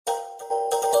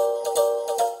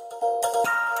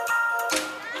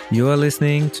You are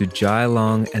listening to Jai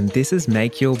Long, and this is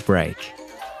Make Your Break,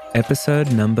 episode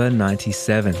number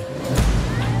 97.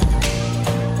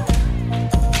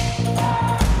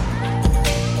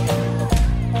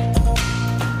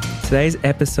 Today's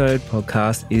episode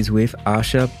podcast is with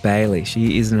Asha Bailey.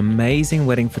 She is an amazing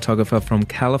wedding photographer from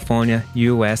California,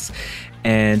 US,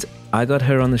 and I got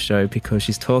her on the show because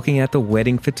she's talking at the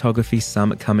Wedding Photography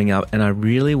Summit coming up, and I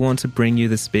really want to bring you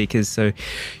the speakers so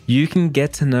you can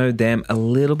get to know them a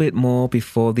little bit more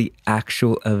before the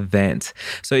actual event.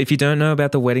 So if you don't know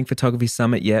about the Wedding Photography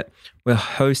Summit yet, we're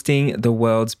hosting the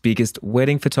world's biggest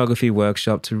wedding photography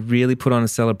workshop to really put on a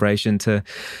celebration, to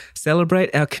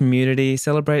celebrate our community,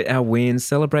 celebrate our wins,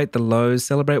 celebrate the lows,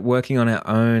 celebrate working on our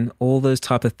own, all those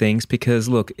type of things. Because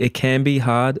look, it can be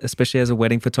hard, especially as a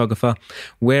wedding photographer,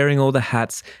 wearing all the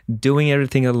hats, doing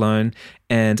everything alone,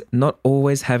 and not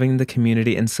always having the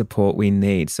community and support we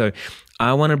need. So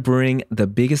I want to bring the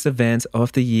biggest event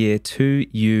of the year to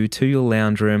you, to your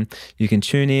lounge room. You can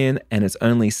tune in, and it's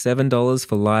only $7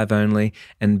 for live only,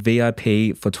 and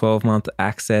VIP for 12-month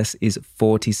access is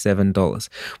 $47.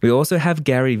 We also have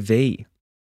Gary Vee,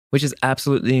 which is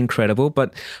absolutely incredible.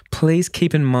 But please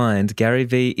keep in mind, Gary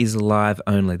Vee is live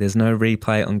only. There's no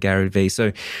replay on Gary Vee.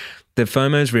 So the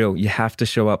FOMO is real. You have to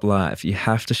show up live. You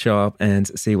have to show up and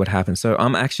see what happens. So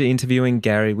I'm actually interviewing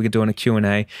Gary. We're doing a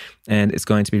Q&A, and it's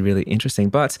going to be really interesting.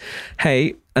 But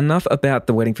hey, enough about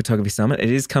the Wedding Photography Summit. It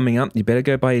is coming up. You better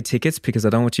go buy your tickets because I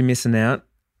don't want you missing out.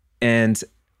 And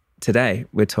today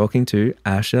we're talking to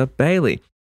Asha Bailey.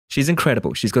 She's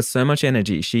incredible. She's got so much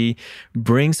energy. She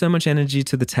brings so much energy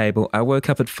to the table. I woke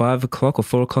up at 5 o'clock or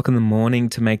 4 o'clock in the morning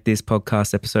to make this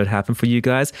podcast episode happen for you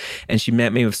guys. And she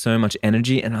met me with so much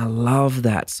energy, and I love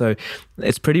that. So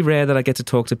it's pretty rare that I get to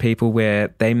talk to people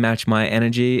where they match my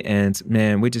energy, and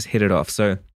man, we just hit it off.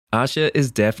 So Asha is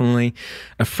definitely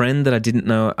a friend that I didn't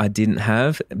know I didn't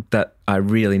have that I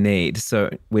really need. So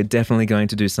we're definitely going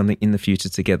to do something in the future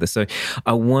together. So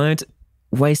I won't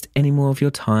waste any more of your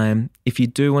time. If you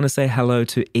do want to say hello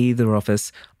to either of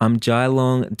us, I'm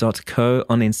jailong.co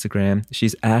on Instagram.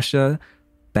 She's Asha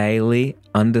Bailey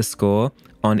 _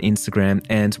 on Instagram.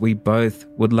 And we both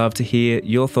would love to hear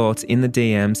your thoughts in the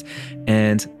DMs.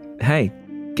 And hey,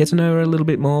 get to know her a little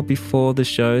bit more before the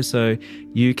show so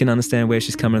you can understand where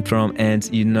she's coming from and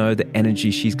you know the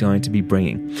energy she's going to be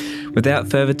bringing. Without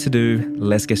further ado,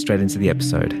 let's get straight into the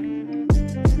episode.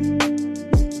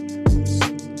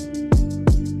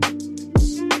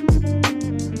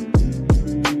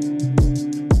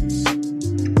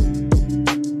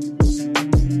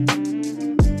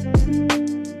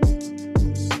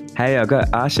 Hey, I've got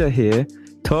Asha here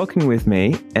talking with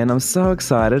me, and I'm so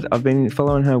excited. I've been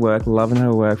following her work, loving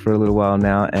her work for a little while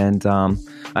now, and I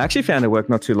actually found her work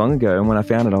not too long ago, and when I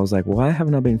found it, I was like, why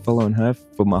haven't I been following her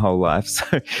for my whole life?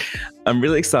 So I'm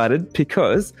really excited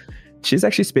because she's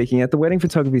actually speaking at the Wedding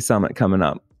Photography Summit coming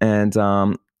up, and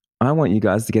I want you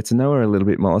guys to get to know her a little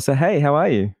bit more. So hey, how are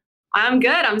you? I'm good.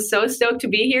 I'm so stoked to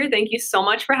be here. Thank you so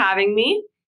much for having me.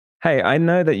 Hey, I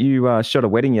know that you shot a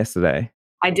wedding yesterday.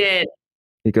 I did.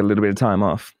 You got a little bit of time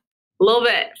off. A little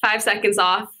bit, 5 seconds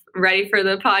off, ready for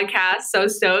the podcast. So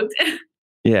stoked.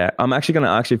 Yeah, I'm actually going to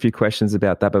ask you a few questions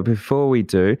about that. But before we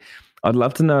do, I'd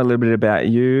love to know a little bit about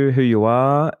you, who you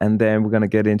are, and then we're going to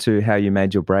get into how you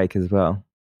made your break as well.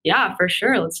 Yeah, for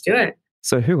sure. Let's do it.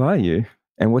 So who are you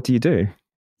and what do you do?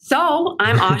 So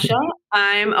I'm Asha.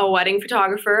 I'm a wedding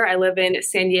photographer. I live in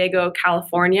San Diego,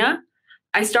 California.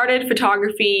 I started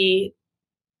photography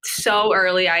so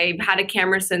early. I had a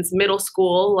camera since middle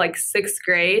school, like 6th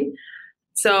grade.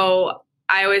 So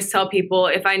I always tell people,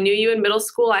 if I knew you in middle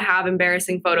school, I have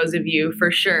embarrassing photos of you for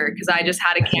sure, because I just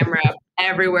had a camera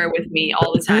everywhere with me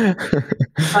all the time.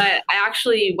 But I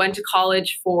actually went to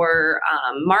college for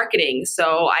marketing.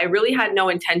 So I really had no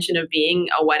intention of being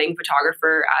a wedding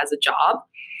photographer as a job.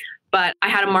 But I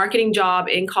had a marketing job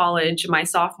in college my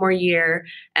sophomore year,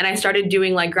 and I started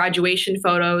doing like graduation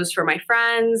photos for my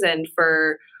friends and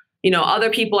for other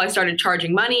people. I started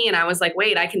charging money, and I was like,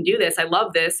 wait, I can do this. I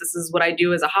love this. This is what I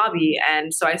do as a hobby.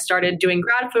 And so I started doing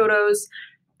grad photos,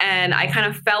 and I kind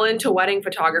of fell into wedding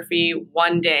photography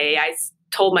one day. I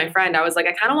told my friend, I was like,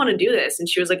 I kind of want to do this. And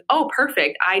she was like, oh,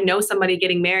 perfect. I know somebody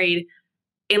getting married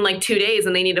in like 2 days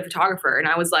and they need a photographer. And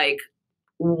I was like,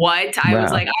 what? I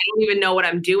was like, I don't even know what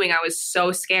I'm doing. I was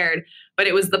so scared, but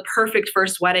it was the perfect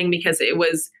first wedding because it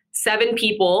was 7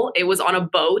 people. It was on a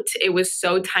boat. It was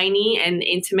so tiny and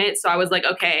intimate. So I was like,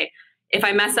 okay, if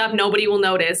I mess up, nobody will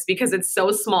notice because it's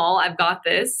so small. I've got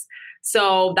this.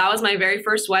 So that was my very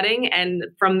first wedding. And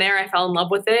from there, I fell in love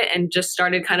with it and just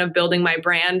started kind of building my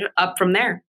brand up from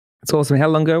there. That's awesome. How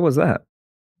long ago was that?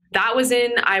 That was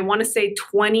in, I want to say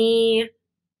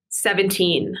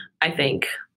 17, I think.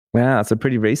 Wow, so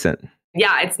pretty recent.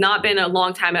 Yeah, it's not been a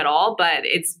long time at all, but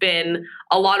it's been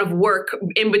a lot of work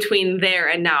in between there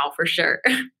and now for sure.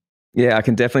 Yeah, I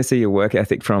can definitely see your work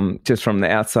ethic from the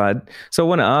outside. So I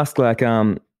want to ask, like,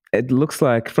 it looks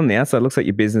like from the outside, it looks like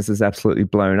your business is absolutely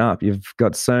blown up. You've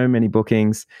got so many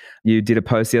bookings. You did a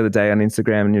post the other day on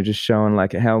Instagram and you're just showing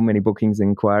like how many bookings and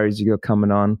inquiries you got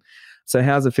coming on. So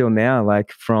how's it feel now,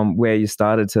 like from where you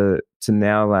started to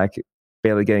now, like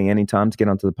barely getting any time to get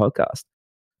onto the podcast?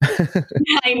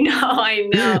 I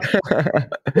know.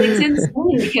 It's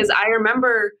insane because I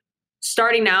remember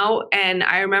starting out and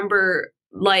I remember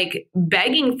like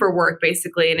begging for work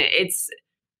basically. And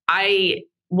I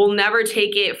will never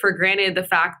take it for granted the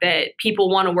fact that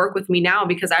people want to work with me now,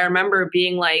 because I remember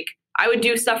being like, I would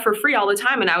do stuff for free all the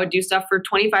time and I would do stuff for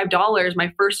 $25.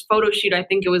 My first photo shoot, I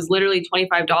think it was literally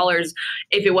 $25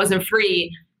 if it wasn't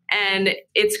free. And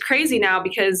it's crazy now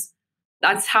because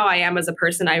that's how I am as a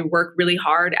person. I work really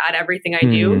hard at everything I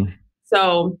do.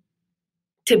 So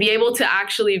to be able to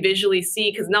actually visually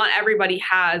see, because not everybody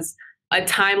has a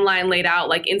timeline laid out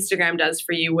like Instagram does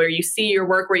for you, where you see your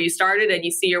work where you started and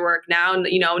you see your work now. And,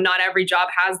 you know, not every job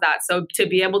has that. So to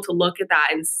be able to look at that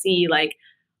and see like,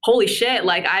 holy shit,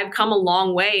 like I've come a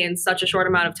long way in such a short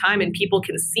amount of time and people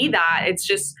can see that. It's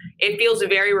just, it feels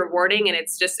very rewarding and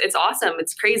it's awesome.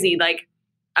 It's crazy. Like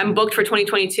I'm booked for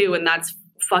 2022 and that's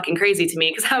fucking crazy to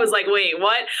me because I was like, wait,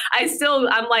 what?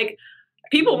 I'm like,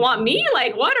 people want me?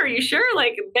 Like, what? Are you sure?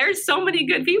 Like, there's so many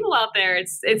good people out there.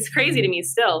 It's crazy to me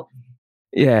still.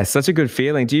 Yeah, such a good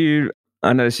feeling.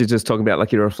 I noticed you're just talking about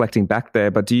like you're reflecting back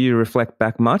there, but do you reflect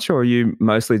back much, or are you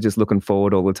mostly just looking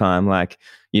forward all the time? Like,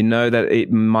 you know that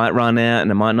it might run out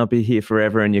and it might not be here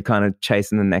forever and you're kind of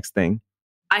chasing the next thing?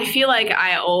 I feel like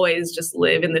I always just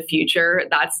live in the future.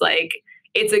 That's like,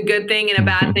 it's a good thing and a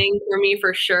bad thing for me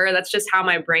for sure. That's just how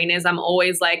my brain is. I'm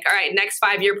always like, all right, next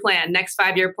 5-year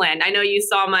plan. I know you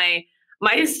saw my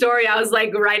story. I was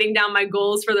like writing down my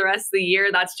goals for the rest of the year.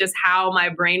 That's just how my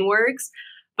brain works.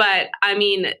 But I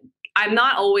mean, I'm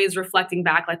not always reflecting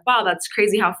back like, wow, that's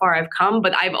crazy how far I've come.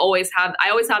 But I always have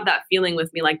that feeling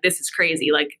with me, like, this is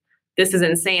crazy. Like, this is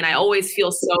insane. I always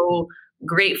feel so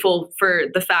grateful for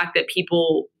the fact that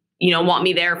people, you know, want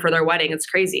me there for their wedding. It's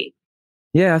crazy.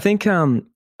 Yeah, I think I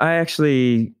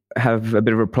actually have a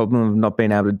bit of a problem of not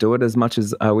being able to do it as much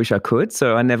as I wish I could.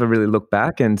 So I never really look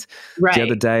back. And the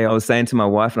other day I was saying to my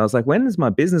wife, and I was like, when is my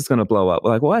business going to blow up?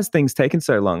 Like, why is things taking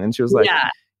so long? And she was like,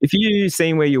 if you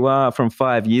seen where you are from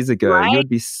 5 years ago, you'd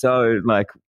be so like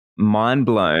mind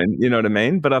blown. You know what I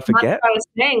mean? But I forget. That's what I was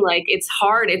saying. Like, it's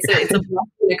hard. It's a blessing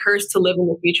and a curse to live in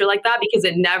the future like that, because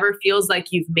it never feels like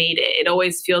you've made it. It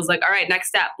always feels like, all right, next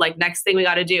step, like next thing we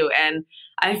got to do. And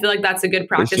I feel like that's a good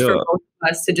practice for both of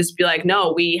us to just be like,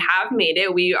 no, we have made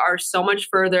it. We are so much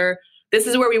further. This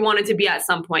is where we wanted to be at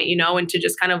some point, you know, and to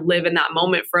just kind of live in that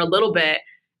moment for a little bit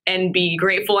and be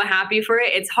grateful and happy for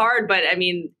it. It's hard, but I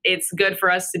mean, it's good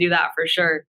for us to do that for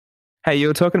sure. Hey, you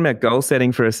were talking about goal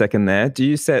setting for a second there. Do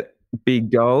you set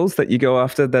big goals that you go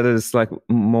after that is like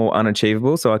more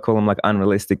unachievable? So I call them like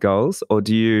unrealistic goals. Or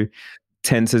do you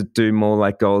tend to do more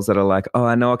like goals that are like, oh,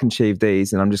 I know I can achieve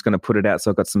these and I'm just going to put it out so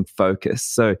I've got some focus?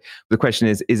 So the question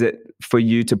is it for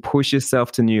you to push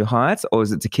yourself to new heights, or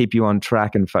is it to keep you on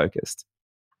track and focused?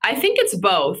 I think it's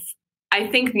both. I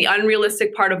think the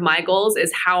unrealistic part of my goals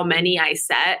is how many I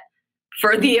set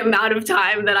for the amount of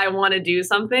time that I want to do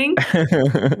something.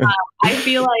 I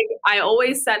feel like I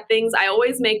always set things, I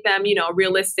always make them, you know,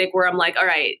 realistic, where I'm like, all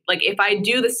right, like if I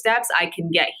do the steps, I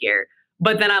can get here.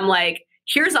 But then I'm like,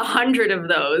 here's 100 of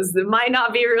those. It might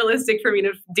not be realistic for me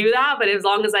to do that, but as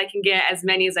long as I can get as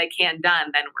many as I can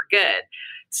done, then we're good.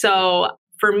 So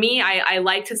for me, I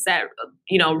like to set,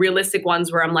 you know, realistic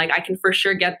ones where I'm like, I can for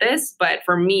sure get this. But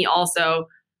for me also,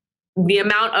 the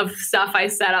amount of stuff I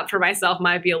set up for myself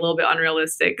might be a little bit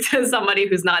unrealistic to somebody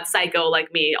who's not psycho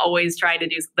like me, always trying to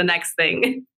do the next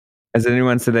thing. Has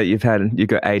anyone said that you've got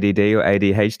ADD or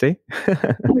ADHD?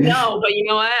 No, but you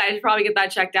know what? I should probably get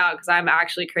that checked out because I'm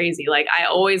actually crazy. Like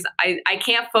I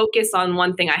can't focus on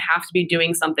one thing. I have to be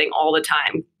doing something all the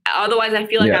time. Otherwise, I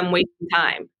feel like I'm wasting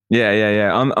time.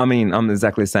 Yeah. I'm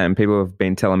exactly the same. People have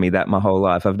been telling me that my whole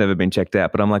life. I've never been checked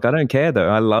out, but I'm like, I don't care though.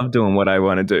 I love doing what I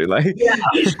want to do. Like,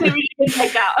 we should get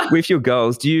checked out. With your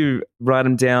goals, do you write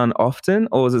them down often,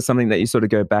 or is it something that you sort of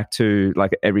go back to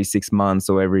like every 6 months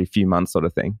or every few months sort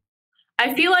of thing?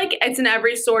 I feel like it's an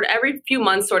every few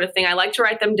months sort of thing. I like to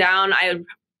write them down. I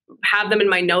have them in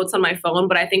my notes on my phone,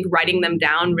 but I think writing them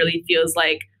down really feels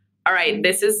like, all right,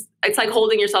 it's like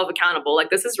holding yourself accountable.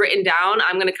 Like, this is written down.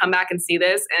 I'm going to come back and see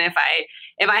this.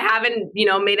 And if I haven't,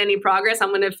 made any progress, I'm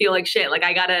going to feel like shit. Like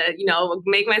I got to,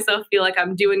 make myself feel like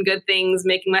I'm doing good things,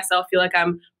 making myself feel like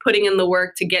I'm putting in the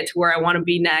work to get to where I want to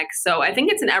be next. So I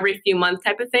think it's an every few months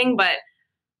type of thing. But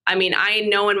I mean, I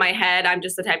know in my head, I'm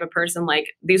just the type of person like,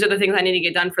 these are the things I need to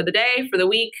get done for the day, for the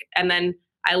week. And then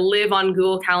I live on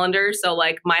Google Calendar. So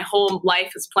like my whole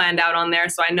life is planned out on there.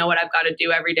 So I know what I've got to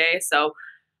do every day. So,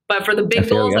 but for the big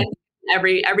goals, like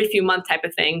every few months type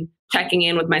of thing, checking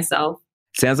in with myself.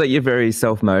 Sounds like you're very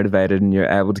self-motivated and you're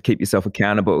able to keep yourself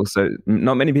accountable. So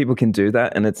not many people can do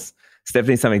that. And it's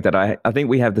definitely something that I think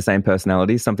we have the same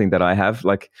personality, something that I have.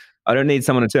 Like, I don't need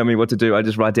someone to tell me what to do. I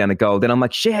just write down a goal. Then I'm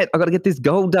like, shit, I got to get this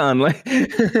goal done. Like,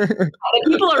 the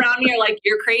people around me are like,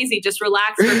 you're crazy. Just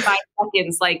relax for 5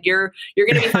 seconds. Like you're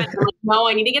going to be fine. I'm like, no,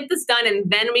 I need to get this done. And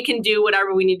then we can do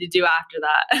whatever we need to do after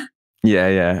that.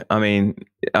 Yeah. I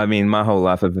mean, my whole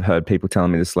life I've heard people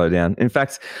telling me to slow down. In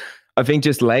fact, I think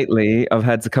just lately I've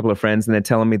had a couple of friends and they're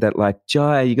telling me that like,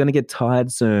 Jai, you're going to get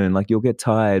tired soon. Like you'll get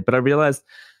tired. But I realized,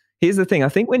 here's the thing. I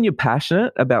think when you're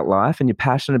passionate about life and you're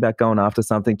passionate about going after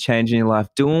something, changing your life,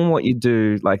 doing what you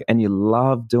do, like, and you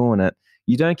love doing it,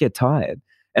 you don't get tired.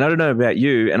 And I don't know about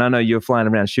you, and I know you're flying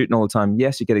around shooting all the time.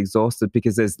 Yes, you get exhausted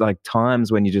because there's like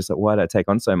times when you're just like, why do I take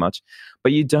on so much?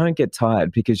 But you don't get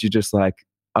tired because you're just like,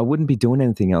 I wouldn't be doing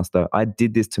anything else though. I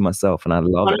did this to myself and I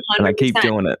love 100%. It and I keep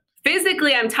doing it.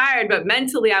 Physically, I'm tired, but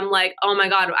mentally, I'm like, oh my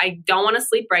God, I don't want to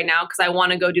sleep right now because I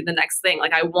want to go do the next thing.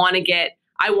 Like I want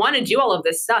to do all of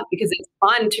this stuff because it's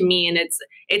fun to me and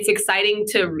it's exciting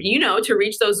to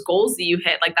reach those goals that you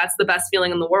hit. Like that's the best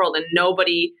feeling in the world, and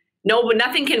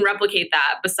nothing can replicate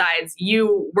that besides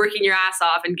you working your ass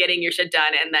off and getting your shit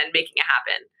done and then making it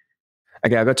happen.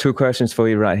 Okay, I've got 2 questions for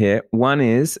you right here. One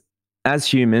is, as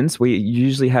humans, we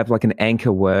usually have like an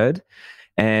anchor word.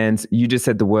 And you just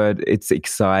said the word, it's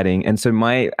exciting. And so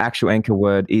my actual anchor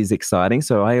word is exciting.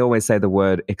 So I always say the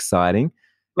word exciting.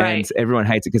 Right. And everyone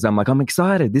hates it because I'm like, I'm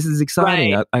excited. This is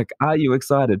exciting. Right. Like, are you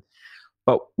excited?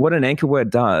 But what an anchor word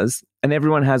does, and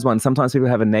everyone has one. Sometimes people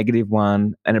have a negative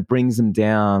one and it brings them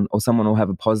down, or someone will have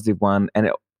a positive one and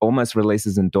it almost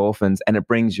releases endorphins and it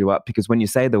brings you up because when you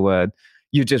say the word,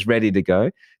 you're just ready to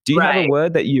go. Do you have a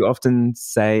word that you often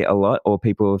say a lot or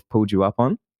people have pulled you up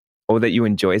on or that you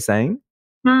enjoy saying?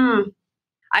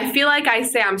 I feel like I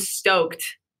say I'm stoked.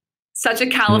 Such a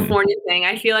California thing.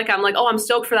 I feel like I'm like, oh, I'm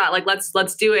stoked for that. Like,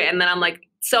 let's do it. And then I'm like,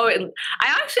 I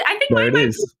think mine might be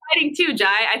exciting too, Jai.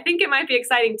 I think it might be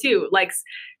exciting too. Like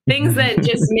things that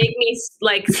just make me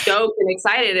like stoked and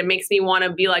excited. It makes me want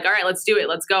to be like, all right, let's do it.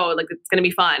 Let's go. Like, it's going to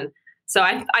be fun. So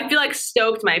I feel like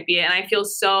stoked might be it. And I feel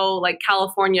so like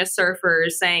California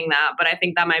surfers saying that, but I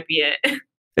think that might be it.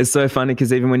 It's so funny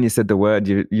because even when you said the word,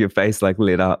 your face like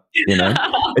lit up,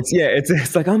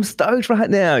 It's like, I'm stoked right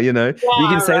now, you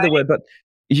can say the word, but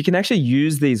you can actually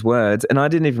use these words. And I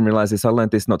didn't even realize this. I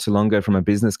learned this not too long ago from a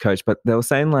business coach, but they were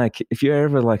saying like, if you're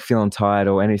ever like feeling tired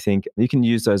or anything, you can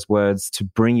use those words to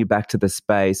bring you back to the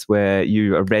space where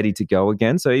you are ready to go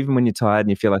again. So even when you're tired and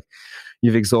you feel like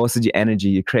you've exhausted your energy,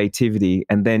 your creativity,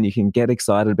 and then you can get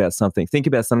excited about something, think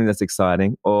about something that's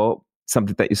exciting or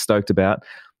something that you're stoked about.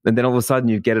 And then all of a sudden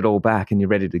you get it all back and you're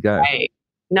ready to go. Right.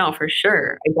 No, for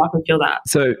sure. I definitely feel that.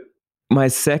 So my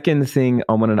second thing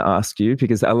I wanted to ask you,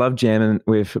 because I love jamming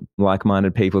with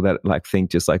like-minded people that like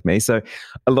think just like me. So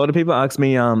a lot of people ask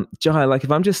me, Jai, like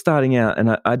if I'm just starting out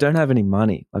and I don't have any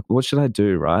money, like what should I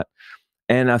do, right?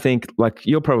 And I think like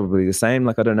you're probably the same.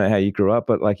 Like I don't know how you grew up,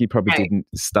 but like you probably didn't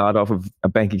start off of a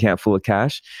bank account full of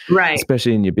cash, right?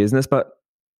 Especially in your business. But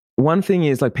one thing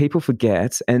is like people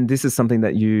forget, and this is something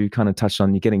that you kind of touched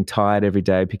on, you're getting tired every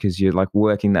day because you're like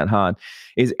working that hard,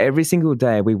 is every single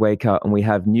day we wake up and we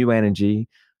have new energy,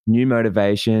 new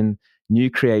motivation,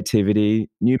 new creativity,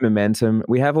 new momentum.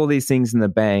 We have all these things in the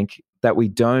bank that we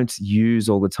don't use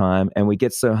all the time, and we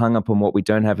get so hung up on what we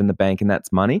don't have in the bank, and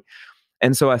that's money.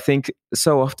 And so I think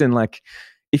so often, like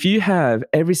if you have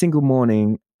every single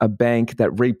morning a bank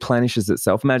that replenishes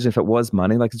itself. Imagine if it was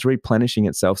money, like it's replenishing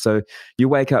itself. So you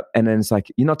wake up and then it's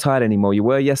like, you're not tired anymore. You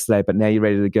were yesterday, but now you're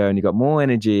ready to go and you've got more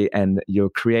energy and you're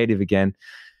creative again.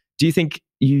 Do you think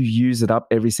you use it up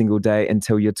every single day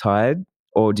until you're tired?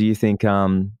 Or do you think,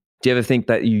 do you ever think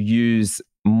that you use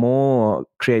more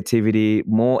creativity,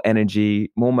 more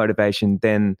energy, more motivation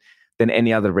than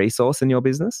any other resource in your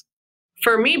business?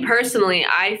 For me personally,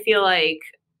 I feel like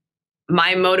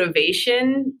my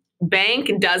motivation bank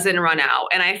doesn't run out.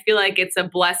 And I feel like it's a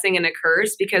blessing and a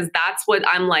curse because that's what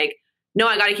I'm like, no,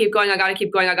 I got to keep going. I got to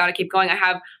keep going. I got to keep going. I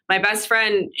have my best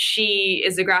friend. She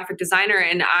is a graphic designer.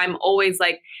 And I'm always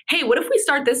like, hey, what if we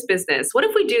start this business? What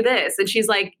if we do this? And she's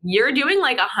like, you're doing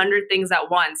like 100 things at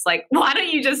once. Like, why don't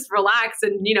you just relax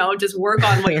and, just work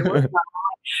on what you're working on?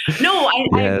 No, I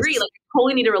Yes. agree. Like, I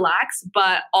totally need to relax.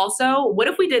 But also, what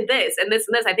if we did this and this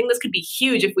and this? I think this could be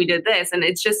huge if we did this. And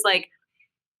it's just like,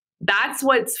 that's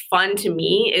what's fun to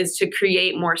me, is to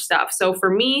create more stuff. So for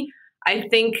me, I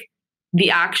think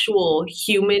the actual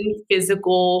human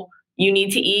physical, you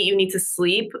need to eat, you need to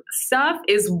sleep stuff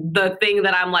is the thing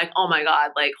that I'm like, oh my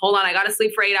God, like, hold on, I got to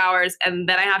sleep for 8 hours and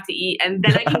then I have to eat and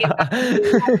then I can get back to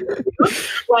doing what I need to do.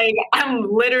 Like,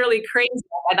 I'm literally crazy.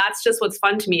 And that's just what's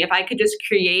fun to me. If I could just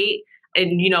create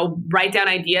and, write down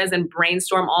ideas and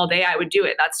brainstorm all day, I would do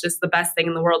it. That's just the best thing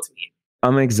in the world to me.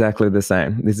 I'm exactly the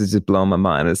same. This is just blowing my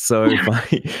mind. It's so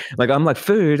funny. Like, I'm like,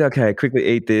 food, okay, quickly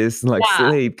eat this. Like, Yeah.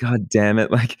 sleep, god damn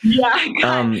it. Like, Yeah,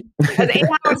 because 8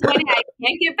 hours later, I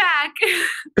can't get back.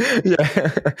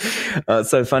 yeah.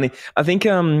 So funny. I think,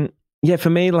 yeah,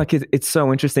 for me, like, it's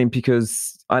so interesting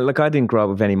because I didn't grow up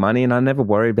with any money, and I never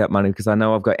worry about money because I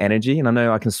know I've got energy and I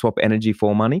know I can swap energy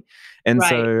for money. And Right.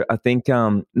 so I think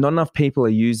not enough people are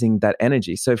using that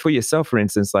energy. So for yourself, for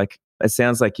instance, like, it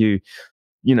sounds like you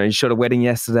shot a wedding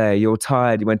yesterday, you're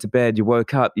tired, you went to bed, you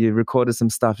woke up, you recorded some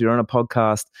stuff, you're on a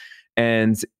podcast,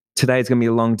 and today's going to be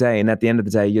a long day. And at the end of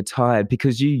the day, you're tired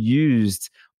because you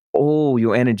used all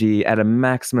your energy at a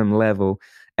maximum level.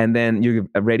 And then you're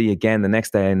ready again the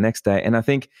next day and next day. And I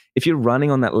think if you're running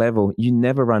on that level, you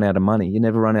never run out of money. You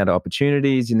never run out of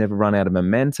opportunities. You never run out of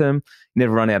momentum. You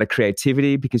never run out of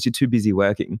creativity because you're too busy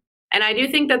working. And I do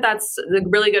think that that's the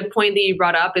really good point that you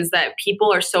brought up, is that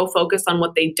people are so focused on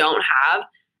what they don't have.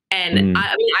 And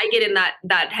I mean, I get in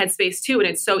that headspace too. And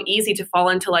it's so easy to fall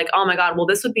into like, oh my God, well,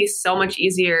 this would be so much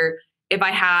easier if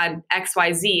I had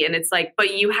XYZ. And it's like,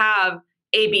 but you have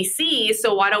ABC,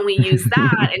 so why don't we use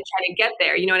that and try to get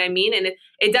there? You know what I mean? And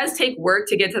it does take work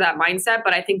to get to that mindset.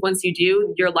 But I think once you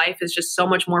do, your life is just so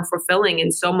much more fulfilling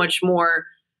and so much more,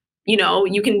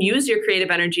 you can use your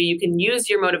creative energy, you can use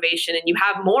your motivation, and you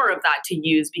have more of that to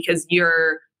use because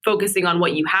you're focusing on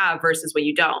what you have versus what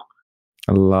you don't.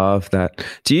 I love that.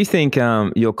 Do you think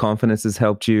your confidence has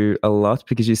helped you a lot?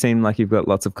 Because you seem like you've got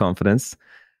lots of confidence.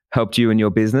 Helped you in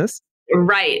your business?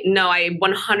 Right. No, I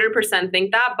 100%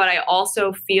 think that. But I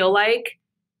also feel like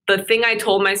the thing I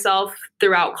told myself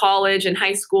throughout college and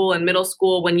high school and middle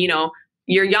school, when,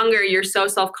 you're younger, you're so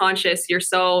self-conscious,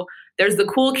 there's the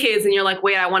cool kids and you're like,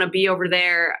 wait, I want to be over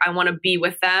there. I want to be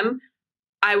with them.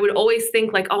 I would always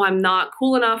think like, oh, I'm not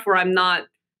cool enough, or I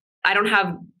don't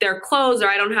have their clothes, or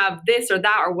I don't have this or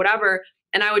that or whatever.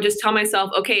 And I would just tell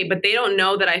myself, okay, but they don't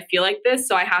know that I feel like this,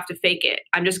 so I have to fake it.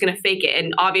 I'm just going to fake it.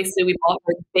 And obviously we've all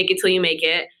heard fake it till you make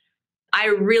it. I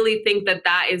really think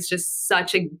that is just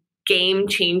such a game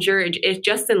changer. It's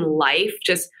just in life.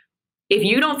 Just if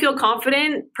you don't feel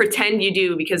confident, pretend you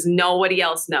do, because nobody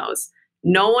else knows.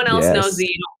 No one else knows that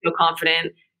you don't feel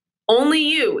confident. Only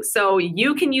you. So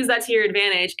you can use that to your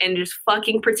advantage and just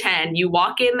fucking pretend. You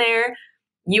walk in there,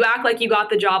 you act like you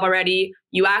got the job already.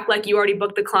 You act like you already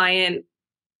booked the client.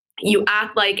 You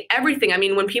act like everything. I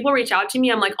mean, when people reach out to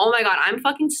me, I'm like, oh my God, I'm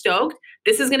fucking stoked.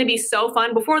 This is going to be so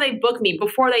fun. Before they book me,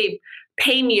 before they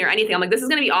pay me or anything, I'm like, this is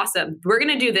going to be awesome. We're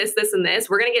going to do this, this, and this.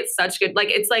 We're going to get such good, like,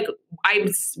 it's like,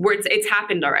 it's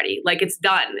happened already. Like, it's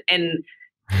done. And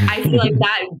I feel like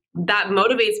that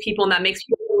motivates people, and that makes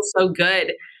people feel so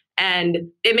good. And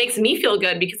it makes me feel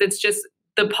good because it's just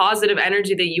the positive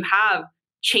energy that you have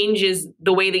changes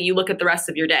the way that you look at the rest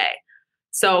of your day.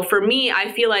 So for me,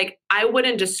 I feel like I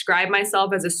wouldn't describe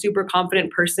myself as a super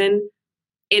confident person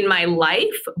in my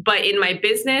life, but in my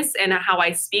business and how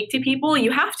I speak to people,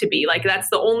 you have to be. Like, that's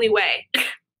the only way.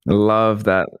 Love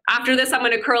that. After this, I'm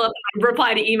going to curl up and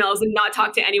reply to emails and not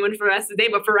talk to anyone for the rest of the day.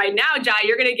 But for right now, Jai,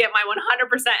 you're going to get my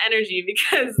 100% energy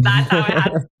because that's how it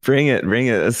has. Bring it.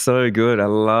 It's so good. I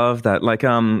love that. Like,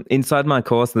 inside my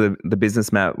course, the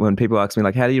business map, when people ask me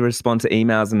like, how do you respond to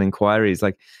emails and inquiries?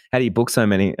 Like, how do you book so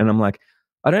many? And I'm like,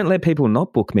 I don't let people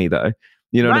not book me though.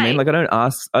 You know what I mean? Like, I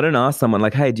don't ask someone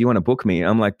like, hey, do you want to book me?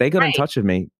 I'm like, they got in touch with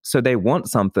me, so they want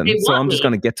something. So I'm just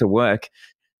going to get to work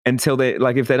until they,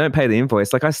 like, if they don't pay the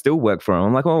invoice, like, I still work for them.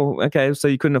 I'm like, oh, okay, so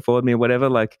you couldn't afford me or whatever.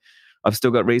 Like, I've still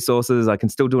got resources. I can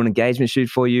still do an engagement shoot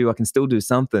for you. I can still do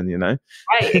something, Right,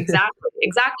 exactly.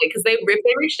 Because if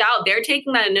they reached out, they're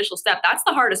taking that initial step. That's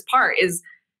the hardest part, is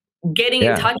getting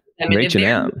in touch with them. And if they're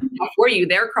doing that for you,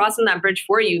 they're crossing that bridge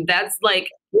for you. That's like,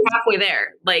 you're halfway there.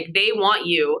 Like, they want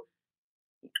you.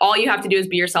 All you have to do is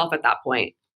be yourself at that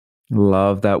point.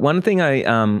 Love that. One thing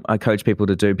I coach people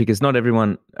to do, because not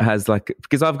everyone has, like,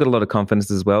 because I've got a lot of confidence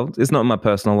as well. It's not in my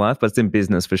personal life, but it's in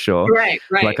business for sure. Right.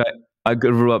 Like, I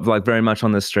grew up like very much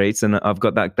on the streets, and I've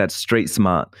got that street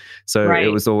smart. So it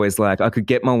was always like I could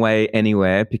get my way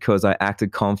anywhere because I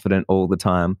acted confident all the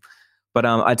time. But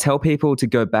I tell people to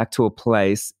go back to a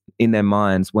place in their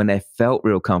minds when they felt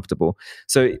real comfortable.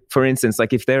 So for instance,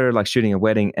 like if they're like shooting a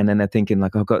wedding and then they're thinking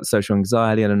like, I've got social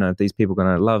anxiety, I don't know if these people are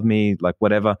going to love me, like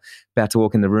whatever, about to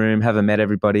walk in the room, haven't met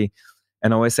everybody.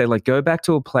 And I always say, like, go back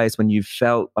to a place when you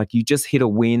felt like you just hit a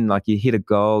win, like you hit a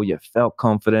goal, you felt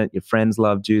confident, your friends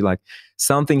loved you, like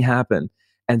something happened.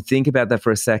 And think about that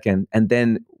for a second and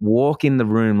then walk in the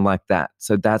room like that.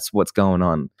 So that's what's going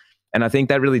on. And I think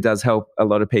that really does help a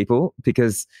lot of people,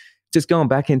 because just going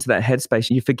back into that headspace,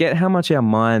 you forget how much our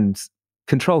mind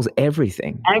controls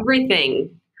everything. Everything.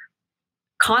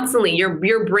 Constantly.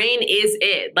 Your brain is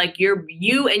it. Like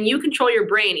you control your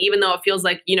brain, even though it feels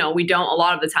like, we don't a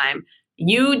lot of the time.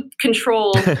 You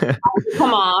control how you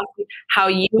come off, how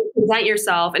you present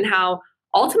yourself, and how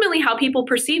ultimately how people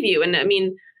perceive you. And I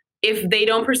mean, if they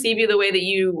don't perceive you the way that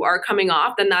you are coming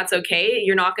off, then that's okay.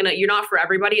 You're not for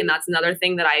everybody. And that's another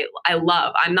thing that I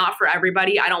love. I'm not for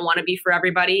everybody. I don't want to be for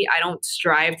everybody. I don't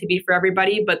strive to be for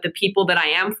everybody, but the people that I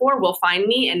am for will find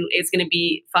me, and it's going to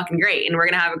be fucking great. And we're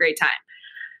going to have a great time.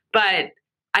 But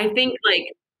I think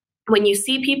like when you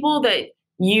see people that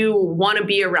you want to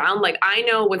be around, like I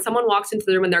know when someone walks into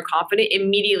the room and they're confident,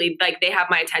 immediately like they have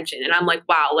my attention, and I'm like,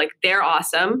 wow, like they're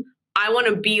awesome. I want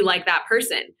to be like that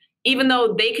person. Even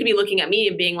though they could be looking at me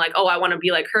and being like, oh, I want to be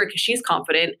like her because she's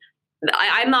confident.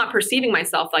 I'm not perceiving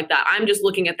myself like that. I'm just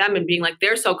looking at them and being like,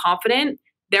 they're so confident.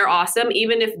 They're awesome.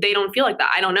 Even if they don't feel like that,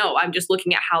 I don't know. I'm just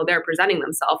looking at how they're presenting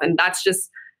themselves. And that's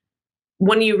just,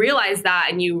 when you realize that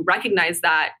and you recognize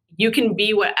that, you can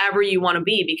be whatever you want to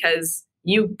be because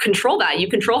you control that. You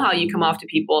control how you come off to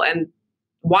people. And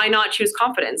why not choose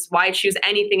confidence? Why choose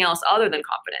anything else other than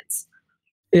confidence?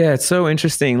 Yeah, it's so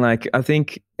interesting. Like, I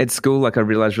think at school, like I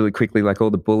realized really quickly, like all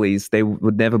the bullies, they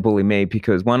would never bully me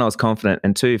because one, I was confident,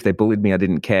 and two, if they bullied me, I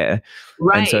didn't care.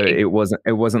 Right. And so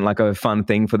it wasn't like a fun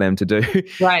thing for them to do.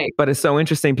 Right. But it's so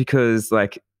interesting because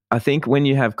like, I think when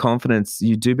you have confidence,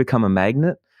 you do become a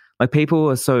magnet. Like people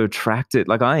are so attracted,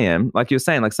 like I am, like you're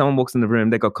saying, like someone walks in the room,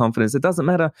 they got confidence. It doesn't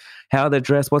matter how they're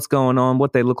dressed, what's going on,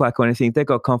 what they look like or anything. They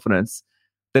got confidence.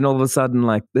 Then all of a sudden,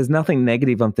 like, there's nothing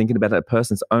negative I'm thinking about that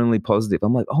person. It's only positive.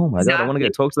 I'm like, oh my God, I want to go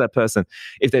talk to that person.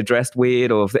 If they're dressed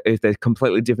weird or if they're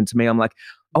completely different to me, I'm like,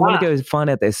 I want to go find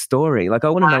out their story. Like, I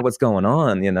want to know what's going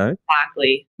on,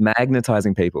 Exactly.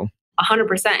 Magnetizing people.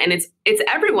 100%. And it's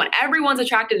everyone. Everyone's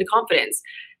attracted to confidence.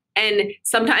 And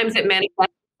sometimes it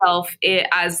manifests itself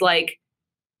as like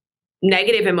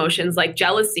negative emotions, like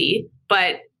jealousy,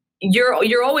 but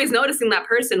you're always noticing that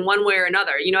person one way or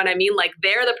another. You know what I mean? Like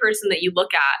they're the person that you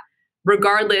look at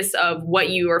regardless of what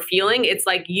you are feeling. It's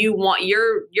like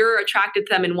you're attracted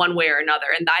to them in one way or another.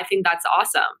 And I think that's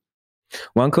awesome.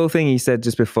 One cool thing you said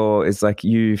just before is like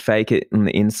you fake it on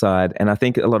the inside. And I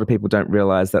think a lot of people don't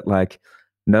realize that like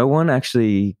no one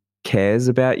actually cares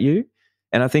about you.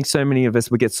 And I think so many of us,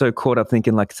 we get so caught up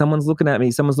thinking like someone's looking at me,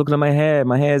 someone's looking at my hair.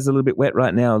 My hair's a little bit wet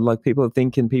right now. Like people are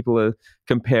thinking, people are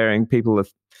comparing, people are,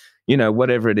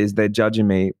 whatever it is, they're judging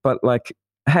me. But like,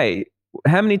 hey,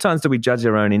 how many times do we judge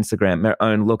our own Instagram, our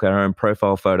own look, our own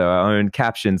profile photo, our own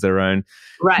captions, our own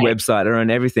website, our own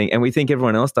everything? And we think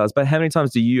everyone else does. But how many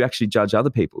times do you actually judge other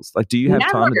people's? Like, do you have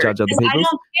time to judge other people's? I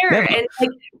don't care. Never. And like,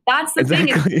 that's the thing.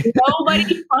 Is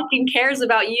nobody fucking cares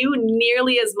about you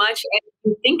nearly as much as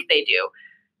you think they do.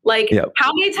 Like,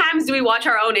 how many times do we watch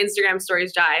our own Instagram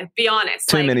stories, Jai? Be honest.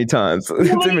 Too many times. Too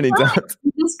many times.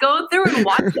 We just go through and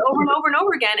watch it over and over and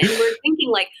over again. And we're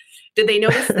thinking like, did they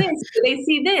notice this? Did they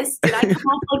see this? Did I come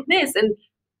off like this? And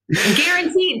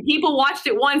guaranteed, people watched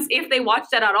it once. If they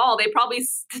watched it at all, they probably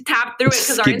tapped through it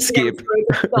because our Instagram stories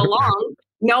are so long.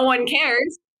 No one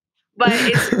cares. But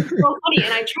it's so funny.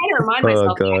 And I try to remind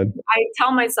myself. I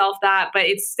tell myself that, but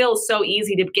it's still so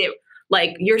easy to get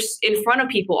like you're in front of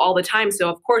people all the time. So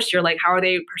of course you're like, how are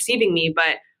they perceiving me?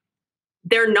 But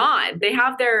they're not. They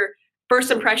have their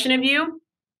first impression of you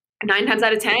 9 times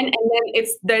out of 10. And then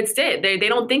that's it. They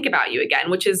don't think about you again,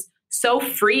 which is so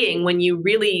freeing when you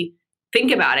really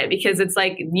think about it, because it's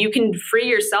like you can free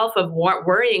yourself of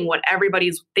worrying what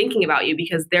everybody's thinking about you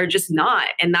because they're just not.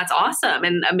 And that's awesome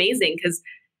and amazing, because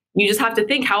you just have to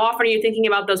think, how often are you thinking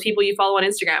about those people you follow on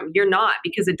Instagram? You're not,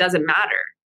 because it doesn't matter.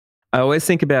 I always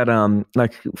think about,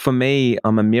 like for me,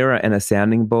 I'm a mirror and a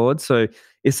sounding board. So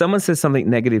if someone says something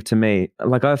negative to me,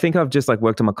 like I think I've just like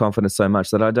worked on my confidence so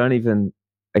much that I don't even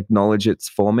acknowledge it's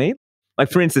for me. Like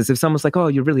for instance, if someone's like, oh,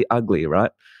 you're really ugly,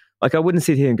 right? Like I wouldn't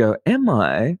sit here and go, am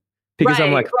I? Because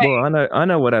I'm like, well, I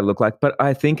know what I look like. But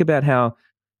I think about how,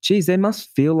 geez, they must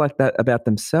feel like that about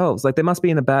themselves. Like they must be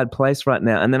in a bad place right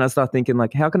now. And then I start thinking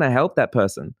like, how can I help that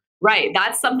person? Right.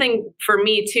 That's something for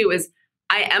me too, is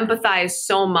I empathize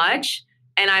so much,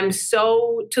 and I'm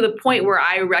so to the point where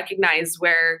I recognize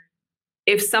where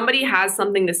if somebody has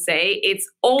something to say, it's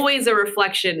always a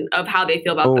reflection of how they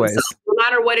feel about Always. themselves, no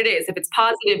matter what it is. If it's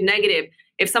positive, negative,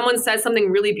 if someone says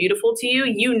something really beautiful to you,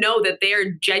 you know that they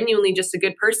are genuinely just a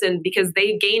good person because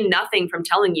they gain nothing from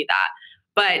telling you that.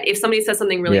 But if somebody says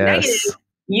something really negative, Yes.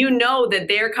 you know that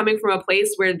they're coming from a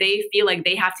place where they feel like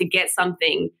they have to get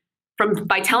something from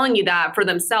by telling you that for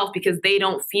themselves, because they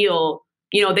don't feel,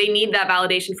 they need that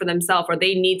validation for themselves, or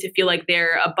they need to feel like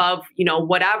they're above,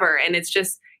 whatever. And it's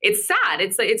sad.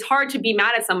 It's hard to be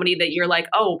mad at somebody that you're like,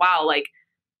 oh wow, like,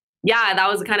 yeah, that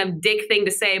was a kind of dick thing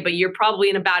to say, but you're probably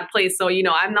in a bad place. So,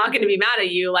 I'm not going to be mad at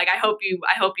you. Like, I hope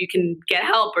you can get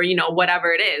help, or,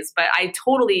 whatever it is. But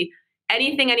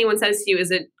anything anyone says to you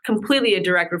is completely a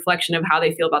direct reflection of how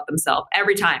they feel about themselves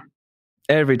every time.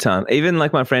 Every time. Even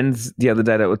like my friends the other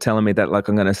day that were telling me that like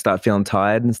I'm going to start feeling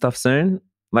tired and stuff soon.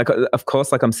 Like, of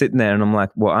course, like I'm sitting there and I'm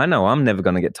like, well, I know I'm never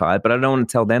going to get tired, but I don't want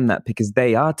to tell them that because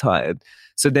they are tired.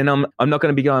 So then I'm not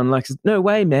going to be going like, no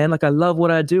way, man. Like, I love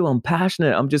what I do. I'm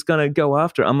passionate. I'm just going to go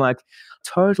after it. I'm like,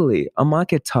 totally. I might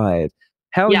get tired.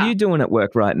 How are you doing at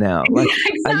work right now? Like,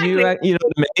 exactly. Are you, you know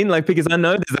what I mean? Like, because I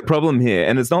know there's a problem here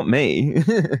and it's not me.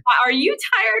 Are you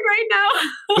tired right now?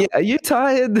 Yeah, are you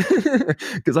tired?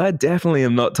 Because I definitely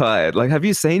am not tired. Like, have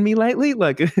you seen me lately?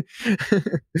 Like,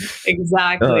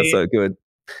 exactly. Oh, so good.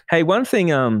 Hey, one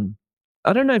thing,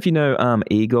 I don't know if you know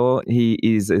Igor. He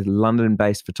is a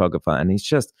London-based photographer, and he's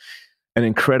just an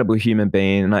incredible human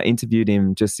being. And I interviewed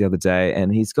him just the other day,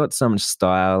 and he's got so much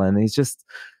style, and he's just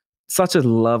such a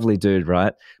lovely dude,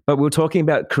 right? But we were talking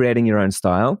about creating your own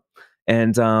style.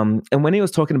 And when he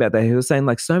was talking about that, he was saying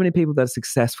like so many people that are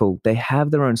successful, they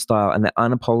have their own style and they're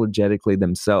unapologetically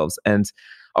themselves. And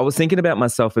I was thinking about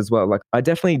myself as well. Like, I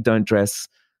definitely don't dress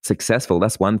successful.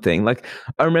 That's one thing. Like,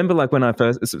 I remember like when I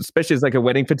first, especially as like a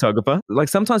wedding photographer, like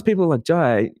sometimes people are like,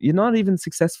 Jai, you're not even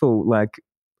successful. Like,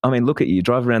 I mean, look at you,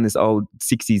 drive around this old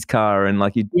 60s car and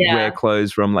like you wear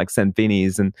clothes from like St.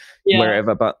 Vinny's and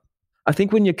wherever. But I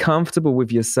think when you're comfortable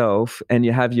with yourself and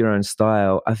you have your own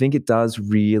style, I think it does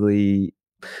really,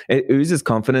 it oozes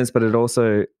confidence, but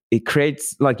it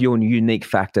creates like your unique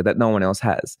factor that no one else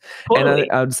has. Totally.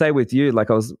 And I would say with you,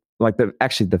 like I was like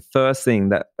the first thing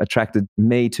that attracted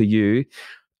me to you,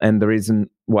 and the reason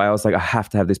why I was like, I have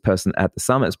to have this person at the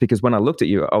summit is because when I looked at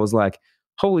you, I was like,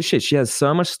 holy shit, she has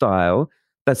so much style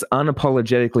that's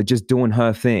unapologetically just doing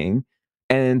her thing.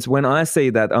 And when I see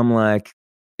that, I'm like,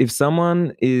 if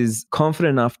someone is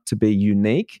confident enough to be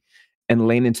unique and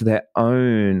lean into their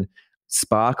own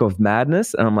spark of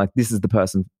madness, and I'm like, this is the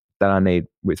person that I need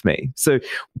with me. So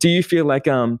do you feel like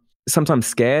sometimes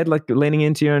scared, like leaning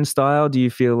into your own style? Do you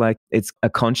feel like it's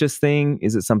a conscious thing?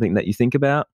 Is it something that you think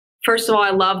about? First of all, I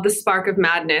love the spark of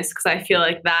madness because I feel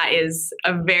like that is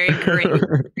a very great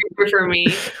for me.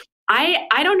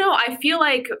 I don't know. I feel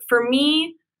like for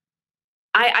me,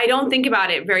 I don't think about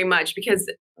it very much because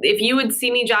if you would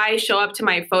see me, Jai, show up to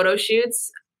my photo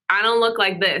shoots, I don't look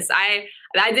like this. I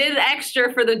did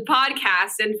extra for the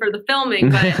podcast and for the filming,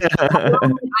 but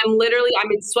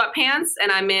I'm in sweatpants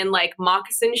and I'm in like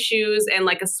moccasin shoes and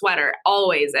like a sweater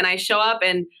always. And I show up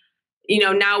and,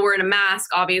 now we're in a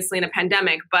mask, obviously in a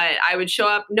pandemic, but I would show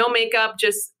up, no makeup,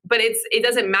 but it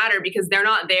doesn't matter because they're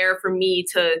not there for me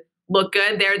to look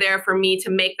good. They're there for me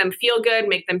to make them feel good,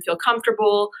 make them feel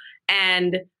comfortable.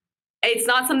 And it's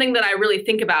not something that I really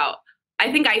think about.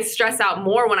 I think I stress out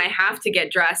more when I have to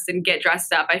get dressed and get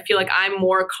dressed up. I feel like I'm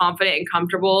more confident and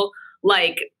comfortable,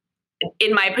 like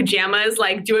in my pajamas,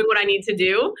 like doing what I need to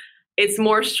do. It's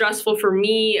more stressful for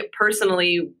me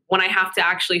personally when I have to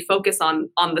actually focus on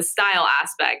the style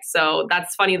aspect. So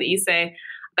that's funny that you say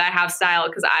that I have style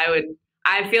because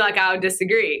I feel like I would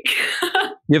disagree.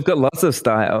 You've got lots of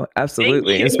style.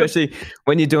 Absolutely. Especially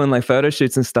when you're doing like photo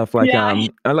shoots and stuff like, I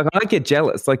get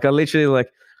jealous. Like I literally like,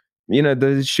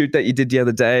 the shoot that you did the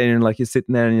other day and like you're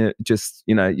sitting there and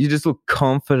you just look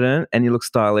confident and you look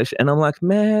stylish. And I'm like,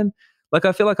 man, like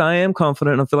I feel like I am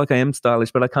confident and I feel like I am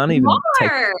stylish, but I can't even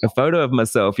take a photo of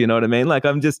myself. You know what I mean? Like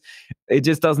it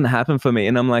just doesn't happen for me.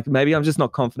 And I'm like, maybe I'm just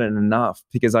not confident enough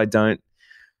because I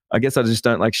guess I just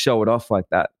don't like show it off like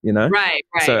that, Right.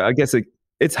 So I guess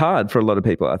it's hard for a lot of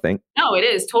people, I think. No, it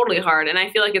is totally hard. And I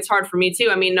feel like it's hard for me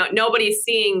too. I mean, nobody's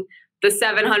seeing the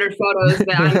 700 photos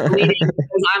that I'm deleting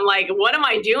because I'm like, what am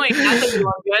I doing? That doesn't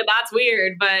look good. That's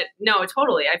weird. But no,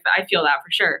 totally. I feel that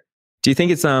for sure. Do you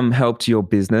think it's helped your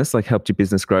business, like helped your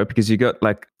business grow? Because you got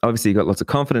like, obviously you got lots of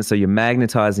confidence. So you're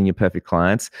magnetizing your perfect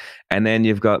clients. And then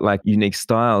you've got like unique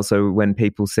style. So when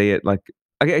people see it, like,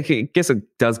 I guess it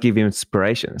does give you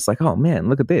inspiration. It's like, oh man,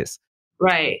 look at this.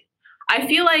 Right. I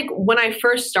feel like when I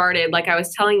first started, like I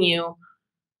was telling you,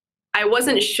 I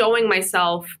wasn't showing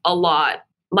myself a lot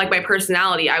like my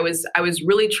personality. I was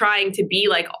really trying to be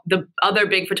like the other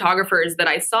big photographers that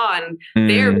I saw, and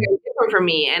they're very different from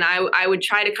me. And I would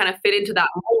try to kind of fit into that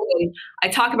mold. And I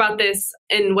talk about this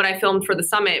in what I filmed for the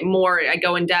summit more. I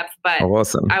go in depth, but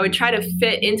awesome. I would try to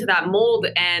fit into that mold,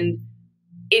 and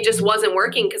it just wasn't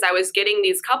working because I was getting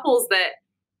these couples that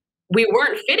we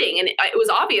weren't fitting. And it was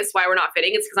obvious why we're not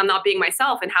fitting. It's because I'm not being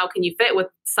myself. And how can you fit with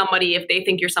somebody if they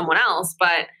think you're someone else?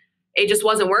 But it just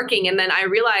wasn't working. And then I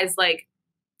realized, like,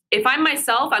 if I'm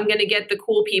myself, I'm going to get the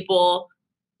cool people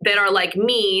that are like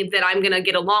me, that I'm going to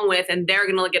get along with, and they're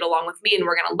going to get along with me, and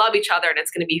we're going to love each other, and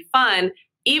it's going to be fun,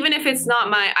 even if it's not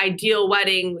my ideal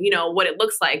wedding, you know, what it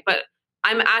looks like. But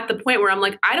I'm at the point where I'm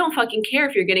like, I don't fucking care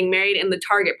if you're getting married in the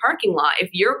Target parking lot. If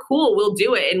you're cool, we'll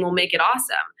do it and we'll make it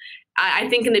awesome. I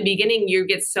think in the beginning, you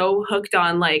get so hooked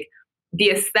on like the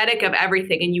aesthetic of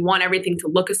everything, and you want everything to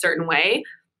look a certain way.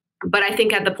 But I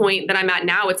think at the point that I'm at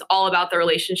now, it's all about the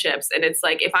relationships. And it's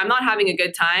like, if I'm not having a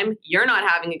good time, you're not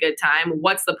having a good time.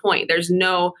 What's the point? There's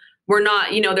no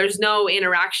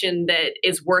interaction that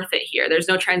is worth it here. There's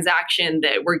no transaction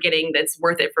that we're getting that's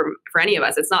worth it for any of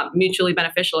us. It's not mutually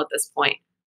beneficial at this point.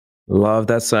 Love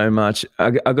that so much.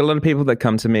 I got a lot of people that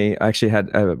come to me. I actually had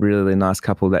a really nice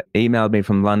couple that emailed me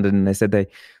from London, and they said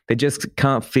they just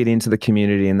can't fit into the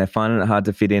community, and they're finding it hard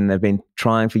to fit in. They've been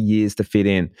trying for years to fit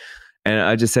in. And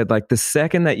I just said, like, the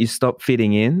second that you stop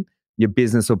fitting in, your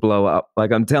business will blow up.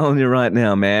 Like, I'm telling you right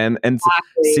now, man. And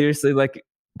Exactly. seriously, like,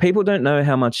 people don't know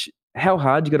how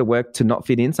hard you got to work to not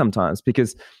fit in sometimes.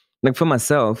 Because, like, for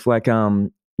myself, like,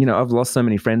 you know, I've lost so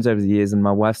many friends over the years, and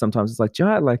my wife sometimes is like,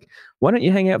 Jai, like, why don't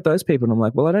you hang out with those people? And I'm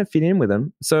like, well, I don't fit in with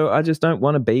them, so I just don't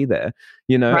want to be there,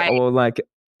 you know. Right. Or like,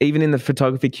 even in the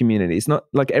photography community, it's not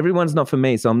like everyone's not for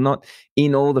me, so I'm not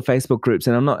in all the Facebook groups,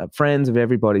 and I'm not friends with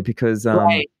everybody because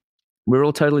Right. we're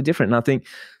all totally different. And I think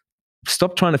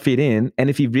stop trying to fit in. And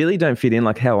if you really don't fit in,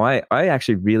 like how I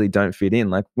actually really don't fit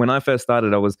in. Like when I first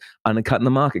started, I was undercutting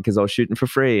the market because I was shooting for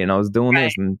free and I was doing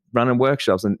this and running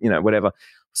workshops and, you know, whatever.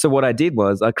 So what I did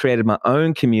was I created my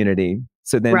own community.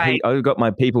 So then I got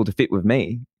my people to fit with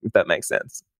me, if that makes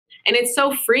sense. And it's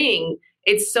so freeing.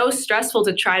 It's so stressful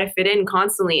to try to fit in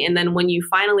constantly. And then when you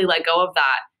finally let go of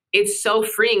that, it's so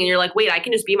freeing. And you're like, wait, I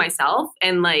can just be myself.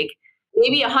 And like,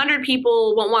 maybe 100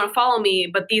 people won't want to follow me,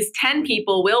 but these 10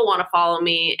 people will want to follow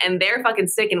me, and they're fucking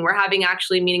sick, and we're having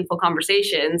actually meaningful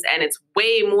conversations. And it's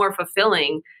way more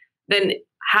fulfilling than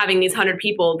having these 100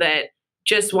 people that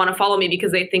just want to follow me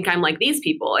because they think I'm like these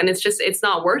people. And it's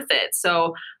not worth it.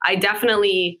 So I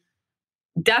definitely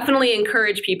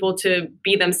encourage people to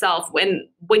be themselves. When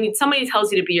somebody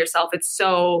tells you to be yourself, it's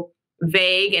so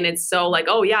vague, and it's so like,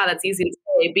 oh yeah, that's easy to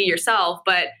say, be yourself.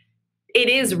 But it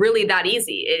is really that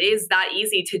easy. It is that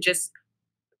easy to just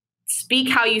speak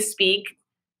how you speak.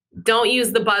 Don't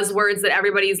use the buzzwords that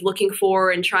everybody's looking for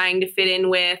and trying to fit in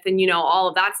with, and, you know, all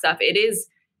of that stuff. It's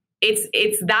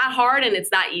that hard, and it's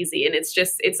that easy. And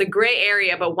it's a gray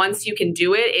area, but once you can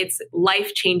do it, it's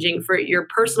life-changing for your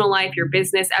personal life, your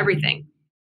business, everything.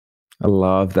 I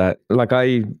love that. Like,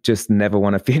 I just never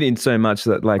want to fit in so much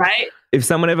that, like, if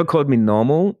someone ever called me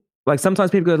normal, like sometimes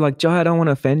people go like, Jai, I don't want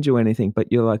to offend you or anything,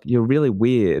 but you're like, you're really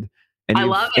weird. And I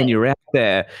love it. And you're out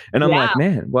there. And I'm like,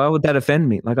 man, why would that offend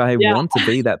me? Like, I want to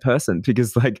be that person,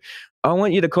 because like, I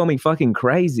want you to call me fucking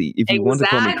crazy if you want to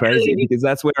call me crazy, because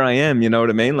that's where I am. You know what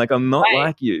I mean? Like, I'm not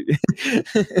like you.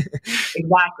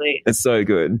 Exactly. It's so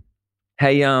good.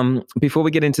 Hey, before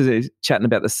we get into chatting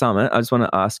about the summit, I just want to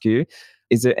ask you,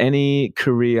 is there any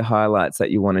career highlights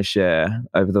that you want to share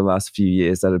over the last few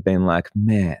years that have been like,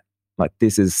 man, like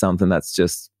this is something that's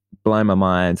just blown my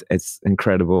mind. It's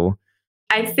incredible.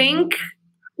 I think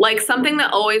like something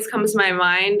that always comes to my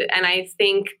mind, and I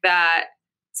think that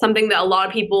something that a lot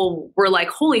of people were like,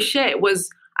 holy shit, was,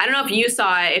 I don't know if you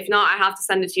saw it. If not, I have to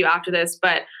send it to you after this,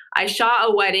 but I shot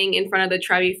a wedding in front of the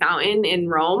Trevi Fountain in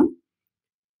Rome.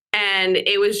 And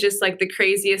it was just like the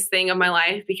craziest thing of my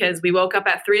life, because we woke up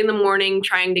at 3 a.m.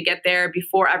 trying to get there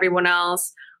before everyone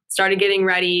else, started getting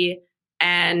ready,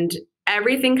 and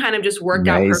everything kind of just worked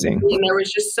out perfectly. And there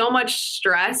was just so much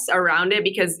stress around it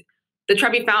because the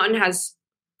Trevi Fountain has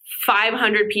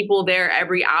 500 people there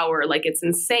every hour. Like, it's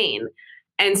insane.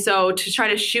 And so to try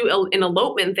to shoot an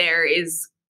elopement there is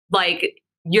like,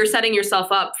 you're setting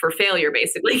yourself up for failure,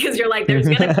 basically, because you're like, there's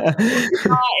going to be,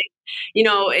 you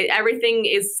know, everything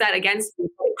is set against you.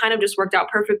 It kind of just worked out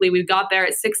perfectly. We got there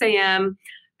at 6 a.m.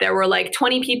 There were like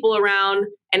 20 people around,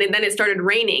 and then it started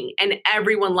raining and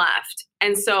everyone left.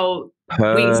 And so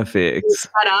we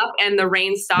set up and the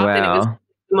rain stopped. And it was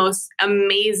the most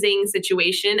amazing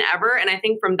situation ever. And I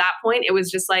think from that point, it was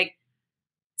just like,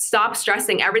 stop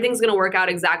stressing. Everything's going to work out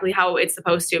exactly how it's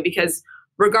supposed to, because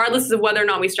regardless of whether or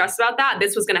not we stress about that,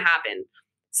 this was going to happen.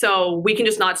 So we can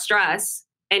just not stress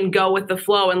and go with the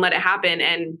flow and let it happen.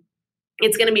 And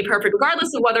it's going to be perfect,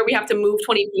 regardless of whether we have to move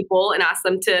 20 people and ask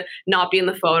them to not be in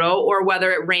the photo, or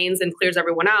whether it rains and clears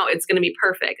everyone out. It's going to be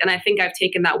perfect. And I think I've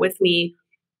taken that with me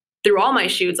through all my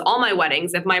shoots, all my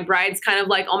weddings. If my bride's kind of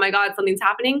like, oh my God, something's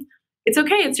happening, it's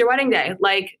okay. It's your wedding day.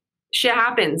 Like, shit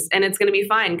happens and it's going to be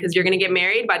fine, because you're going to get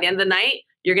married. By the end of the night,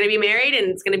 you're going to be married and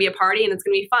it's going to be a party and it's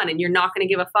going to be fun. And you're not going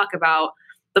to give a fuck about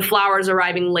the flowers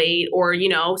arriving late or, you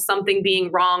know, something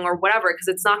being wrong or whatever, because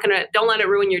it's not going to, don't let it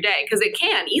ruin your day, because it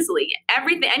can easily.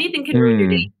 Anything can ruin your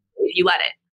day if you let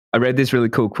it. I read this really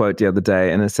cool quote the other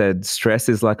day, and it said, stress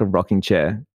is like a rocking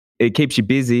chair. It keeps you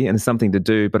busy and it's something to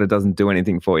do, but it doesn't do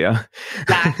anything for you.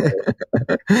 Exactly.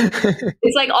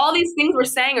 It's like all these things we're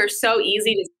saying are so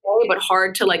easy to say, but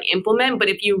hard to like implement. But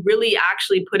if you really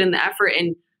actually put in the effort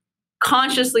and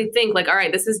consciously think like, all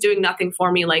right, this is doing nothing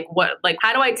for me. Like what, like,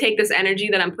 how do I take this energy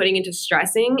that I'm putting into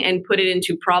stressing and put it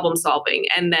into problem solving?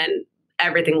 And then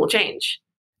everything will change.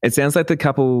 It sounds like the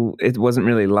couple, it wasn't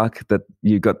really luck that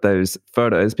you got those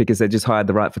photos, because they just hired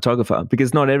the right photographer,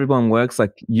 because not everyone works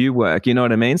like you work. You know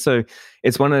what I mean? So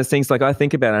it's one of those things, like I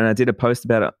think about it, and I did a post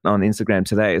about it on Instagram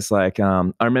today. It's like, I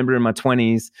remember in my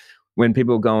 20s when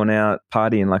people were going out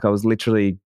partying, like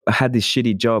I had this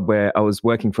shitty job where I was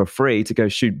working for free to go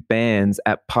shoot bands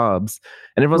at pubs.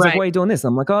 And everyone's like, why are you doing this?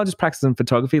 I'm like, oh, just practicing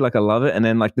photography. Like, I love it. And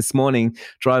then like this morning,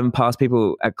 driving past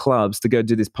people at clubs to go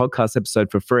do this podcast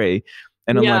episode for free.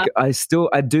 And I'm like,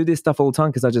 I do this stuff all the time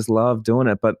because I just love doing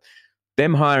it. But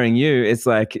them hiring you, it's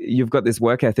like you've got this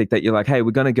work ethic that you're like, hey,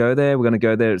 we're going to go there. We're going to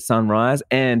go there at sunrise.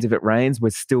 And if it rains, we're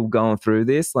still going through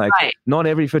this. Like, not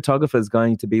every photographer is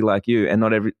going to be like you. And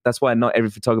that's why not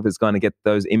every photographer is going to get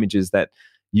those images that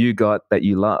you got that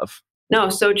you love. No,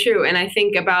 so true. And I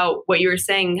think about what you were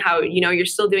saying, how, you know, you're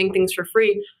still doing things for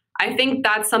free. I think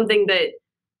that's something that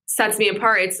sets me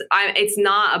apart. It's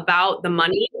not about the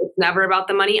money. It's never about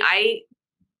the money. I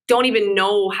don't even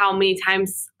know how many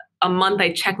times a month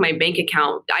I check my bank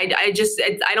account. I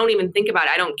don't even think about it.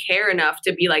 I don't care enough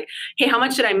to be like, hey, how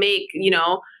much did I make? You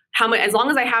know, how much, as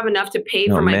long as I have enough to pay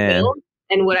for my bill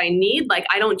and what I need, like,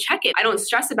 I don't check it. I don't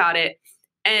stress about it.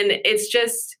 And it's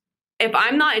just, if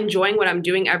I'm not enjoying what I'm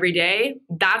doing every day,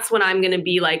 that's when I'm going to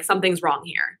be like, something's wrong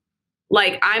here.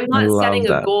 Like, I'm not setting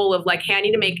a goal of like, hey, I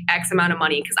need to make X amount of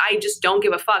money, because I just don't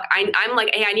give a fuck. I'm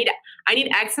like, hey, I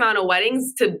need X amount of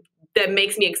weddings that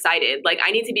makes me excited. Like,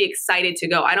 I need to be excited to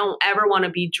go. I don't ever want to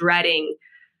be dreading,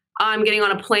 I'm getting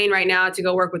on a plane right now to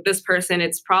go work with this person.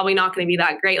 It's probably not going to be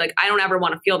that great. Like, I don't ever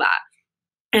want to feel that.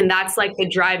 And that's like the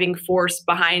driving force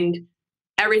behind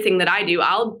everything that I do.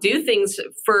 I'll do things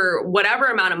for whatever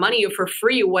amount of money, or for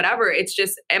free, whatever. It's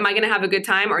just, am I going to have a good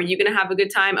time? Are you going to have a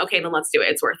good time? Okay, then let's do it.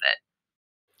 It's worth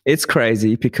it. It's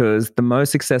crazy, because the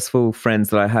most successful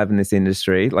friends that I have in this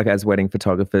industry, like as wedding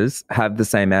photographers, have the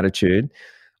same attitude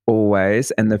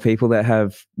always. And the people that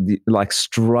have like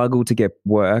struggle to get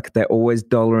work, they're always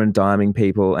dollar and diming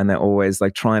people, and they're always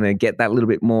like trying to get that little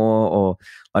bit more, or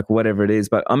like whatever it is.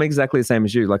 But I'm exactly the same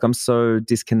as you. Like, I'm so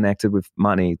disconnected with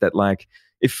money that like,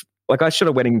 if like I shot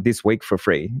a wedding this week for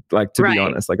free, like, to be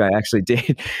honest, like I actually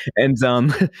did. And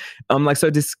I'm like so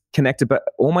disconnected, but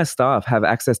all my staff have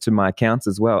access to my accounts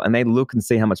as well. And they look and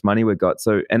see how much money we got.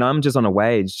 So, and I'm just on a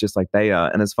wage just like they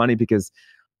are. And it's funny because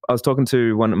I was talking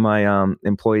to one of my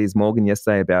employees, Morgan,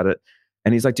 yesterday about it.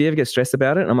 And he's like, do you ever get stressed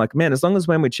about it? And I'm like, man, as long as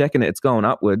when we're checking it, it's going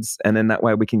upwards. And then that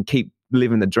way we can keep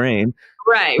living the dream.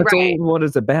 That's all what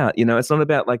it's about. You know, it's not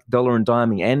about like dollar and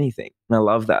diming anything. And I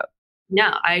love that.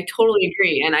 Yeah, I totally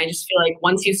agree. And I just feel like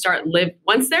once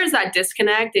there's that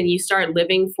disconnect and you start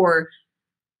living for,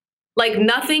 like,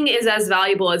 nothing is as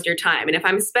valuable as your time. And if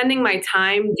I'm spending my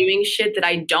time doing shit that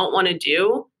I don't want to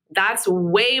do, that's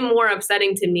way more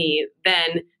upsetting to me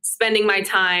than spending my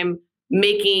time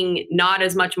making not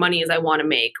as much money as I want to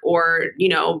make, or, you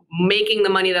know, making the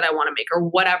money that I want to make, or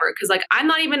whatever. Cause like, I'm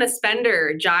not even a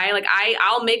spender, Jai. Like,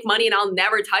 I'll make money and I'll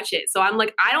never touch it. So I'm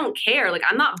like, I don't care. Like,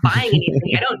 I'm not buying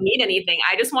anything. I don't need anything.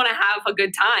 I just want to have a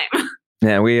good time.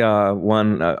 Yeah, we are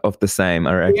one of the same,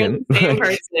 I reckon. Same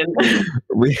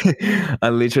person.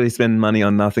 I literally spend money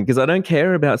on nothing because I don't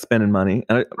care about spending money.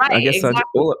 I guess exactly.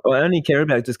 I only care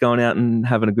about just going out and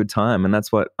having a good time. And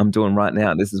that's what I'm doing right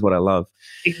now. This is what I love.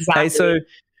 Exactly. Hey, so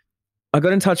I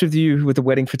got in touch with you with the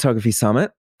Wedding Photography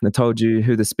Summit, and I told you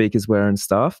who the speakers were and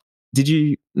stuff. Did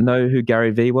you know who Gary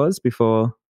Vee was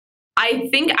before? I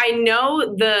think I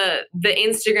know the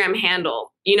Instagram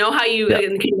handle. You know how you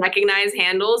can recognize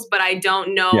handles, but I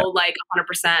don't know like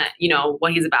 100%, you know,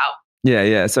 what he's about.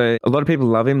 Yeah. So a lot of people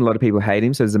love him. A lot of people hate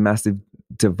him. So there's a massive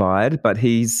divide, but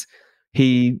he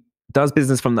does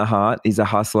business from the heart. He's a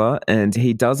hustler and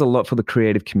he does a lot for the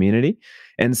creative community.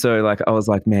 And so like, I was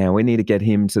like, man, we need to get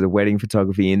him to the wedding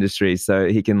photography industry so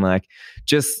he can like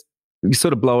just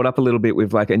sort of blow it up a little bit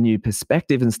with like a new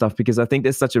perspective and stuff, because I think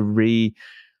there's such a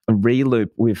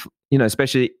re-loop with, you know,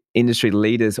 especially industry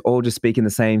leaders all just speaking the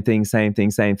same thing.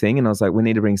 And I was like, we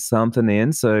need to bring something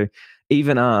in. So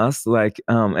even us, like,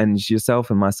 and yourself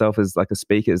and myself as like a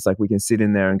speaker, it's like we can sit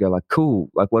in there and go like, cool,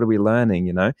 like what are we learning,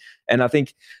 you know? And I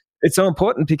think it's so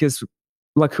important because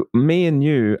like me and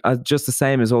you are just the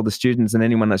same as all the students and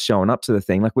anyone that's showing up to the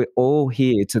thing. Like we're all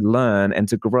here to learn and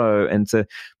to grow and to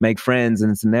make friends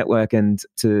and to network and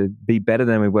to be better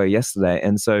than we were yesterday.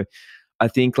 And so I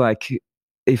think like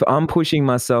if I'm pushing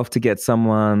myself to get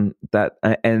someone that,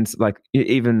 and like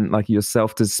even like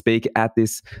yourself to speak at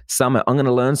this summit, I'm going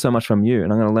to learn so much from you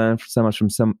and I'm going to learn so much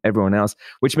from everyone else,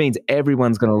 which means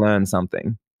everyone's going to learn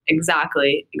something.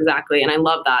 Exactly. And I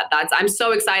love that. I'm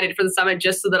so excited for the summit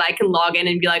just so that I can log in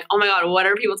and be like, oh my God, what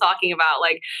are people talking about?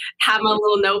 Like have my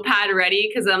little notepad ready.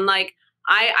 Cause I'm like,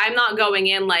 I'm not going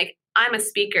in like I'm a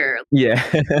speaker. Yeah.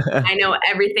 I know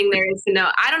everything there is to know.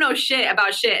 I don't know shit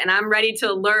about shit and I'm ready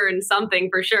to learn something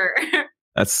for sure.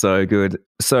 That's so good.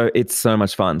 So it's so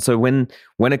much fun. So when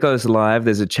it goes live,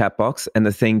 there's a chat box and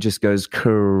the thing just goes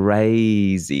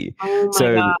crazy. Oh my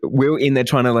so God. We're in there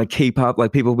trying to like keep up,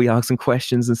 like people will be asking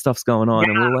questions and stuff's going on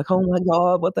and we're like, oh my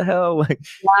God, what the hell? Like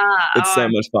it's so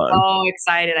much fun. So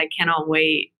excited. I cannot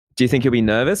wait. Do you think you'll be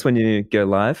nervous when you go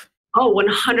live? Oh,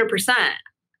 100%.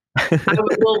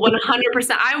 Well,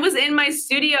 100%. I was in my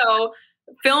studio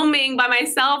filming by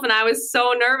myself and I was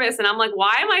so nervous and I'm like,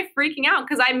 why am I freaking out?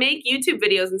 Because I make YouTube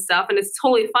videos and stuff and it's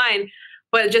totally fine.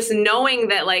 But just knowing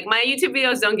that like my YouTube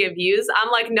videos don't get views,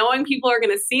 I'm like knowing people are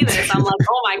going to see this. I'm like,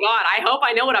 oh my God, I hope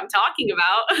I know what I'm talking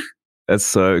about. That's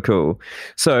so cool.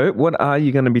 So what are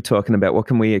you going to be talking about? What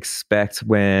can we expect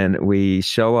when we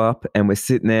show up and we're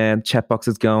sitting there, chat box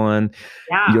is going,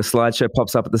 your slideshow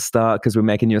pops up at the start because we're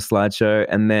making your slideshow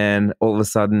and then all of a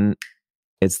sudden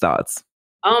it starts.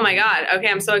 Oh my God. Okay,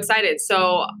 I'm so excited.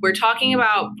 So we're talking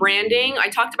about branding. I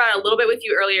talked about it a little bit with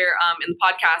you earlier in the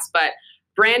podcast, but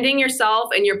branding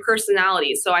yourself and your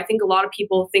personality. So I think a lot of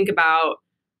people think about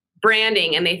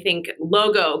branding and they think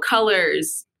logo,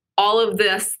 colors, all of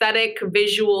the aesthetic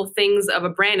visual things of a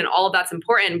brand, and all of that's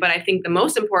important. But I think the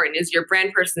most important is your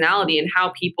brand personality and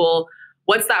how people,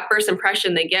 what's that first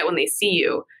impression they get when they see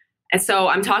you. And so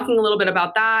I'm talking a little bit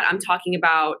about that. I'm talking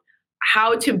about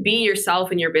how to be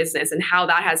yourself in your business and how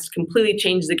that has completely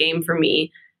changed the game for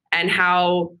me and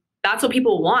how that's what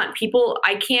people want. People,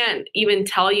 I can't even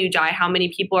tell you, Jai, how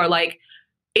many people are like,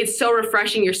 it's so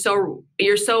refreshing. You're so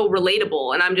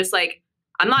relatable. And I'm just like,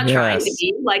 I'm not trying to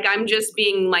be like, I'm just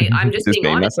being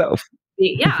honest. Myself.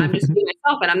 Yeah, I'm just being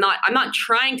myself. And I'm not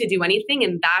trying to do anything.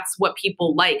 And that's what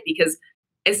people like, because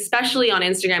especially on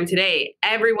Instagram today,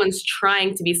 everyone's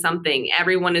trying to be something.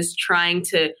 Everyone is trying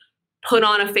to put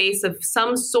on a face of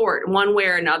some sort, one way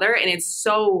or another. And it's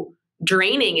so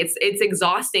draining. It's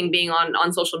exhausting being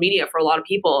on social media for a lot of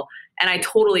people. And I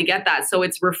totally get that. So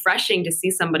it's refreshing to see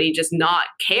somebody just not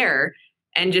care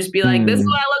and just be like, this is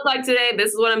what I look like today.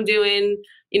 This is what I'm doing.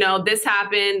 You know, this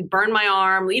happened, burn my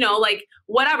arm, you know, like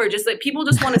whatever. Just like people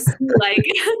just want to see like,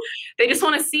 they just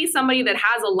want to see somebody that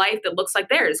has a life that looks like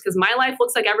theirs. Cause my life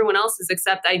looks like everyone else's,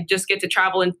 except I just get to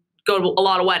travel and go to a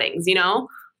lot of weddings, you know?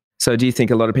 So do you think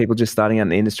a lot of people just starting out in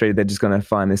the industry, they're just going to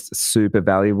find this super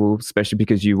valuable, especially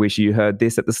because you wish you heard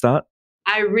this at the start?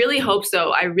 I really hope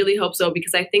so.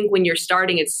 Because I think when you're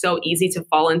starting, it's so easy to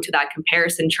fall into that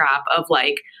comparison trap of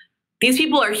like, these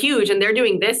people are huge and they're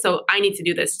doing this, so I need to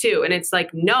do this too. And it's like,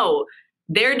 no,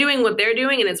 they're doing what they're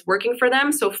doing and it's working for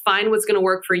them. So find what's going to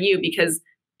work for you, because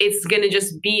it's going to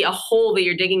just be a hole that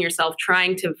you're digging yourself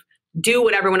trying to do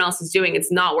what everyone else is doing.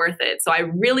 It's not worth it. So I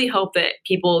really hope that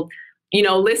people, you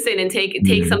know, listen and take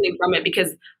something from it,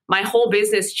 because my whole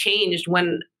business changed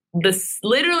when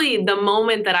literally the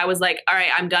moment that I was like, all right,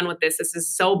 I'm done with this. This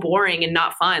is so boring and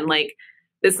not fun. Like,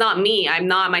 it's not me. I'm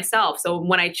not myself. So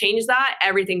when I changed that,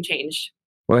 everything changed.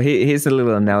 Well, here's a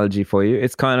little analogy for you.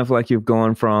 It's kind of like you've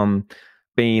gone from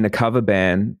being a cover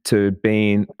band to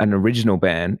being an original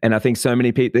band. And I think so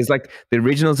many people, there's like the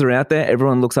originals are out there.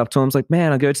 Everyone looks up to them. It's like,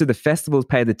 man, I go to the festivals,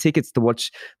 pay the tickets to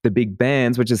watch the big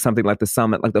bands, which is something like the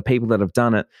Summit, like the people that have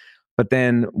done it. But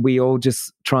then we all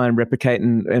just try and replicate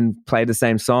and play the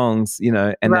same songs, you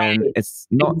know, and then it's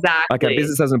not like our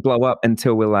business doesn't blow up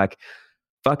until we're like,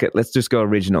 fuck it, let's just go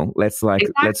original. Let's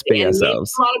let's be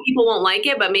ourselves. A lot of people won't like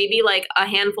it, but maybe like a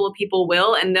handful of people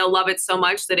will, and they'll love it so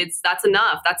much that that's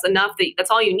enough. That's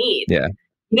all you need. Yeah.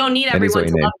 You don't need everyone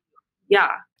to love you.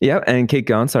 Yeah. Yeah. And keep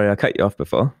going. Sorry, I cut you off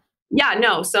before. Yeah,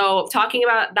 no. So talking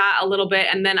about that a little bit,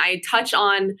 and then I touch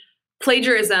on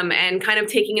plagiarism and kind of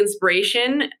taking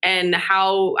inspiration and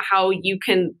how you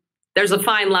can. There's a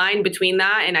fine line between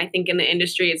that, and I think in the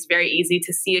industry, it's very easy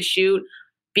to see a shoot,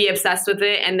 be obsessed with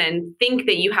it, and then think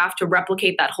that you have to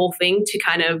replicate that whole thing to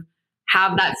kind of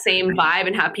have that same vibe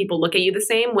and have people look at you the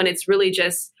same. When it's really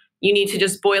just you need to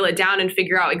just boil it down and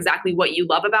figure out exactly what you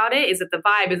love about it. Is it the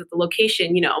vibe? Is it the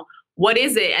location? What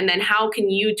is it? And then how can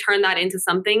you turn that into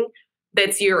something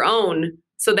that's your own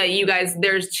so that you guys,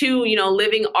 there's two,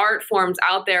 living art forms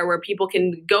out there where people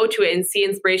can go to it and see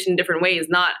inspiration in different ways,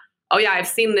 not, oh yeah, I've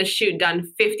seen this shoot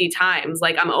done 50 times.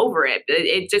 Like I'm over it.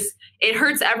 It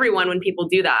hurts everyone when people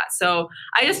do that. So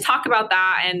I just talk about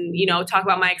that and, talk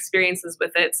about my experiences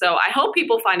with it. So I hope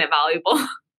people find it valuable.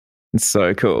 It's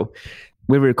so cool.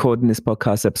 We're recording this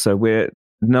podcast episode where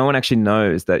no one actually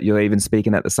knows that you're even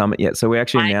speaking at the summit yet. So we're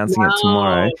actually announcing it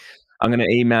tomorrow. I'm going to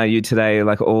email you today,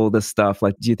 like all the stuff.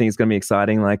 Like, do you think it's going to be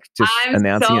exciting? Like just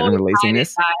announcing it and releasing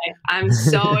this? I'm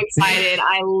so excited.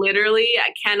 I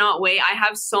cannot wait. I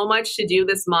have so much to do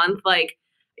this month. Like,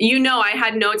 I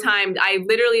had no time. I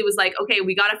literally was like, okay,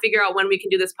 we got to figure out when we can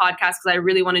do this podcast because I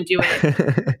really want to do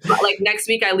it. But like next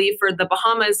week I leave for the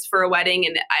Bahamas for a wedding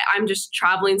and I'm just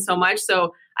traveling so much.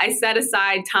 So I set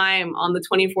aside time on the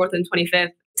 24th and 25th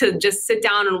to just sit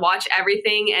down and watch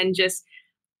everything and just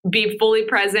be fully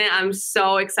present. I'm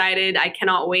so excited. I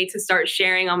cannot wait to start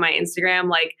sharing on my Instagram.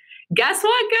 Like, guess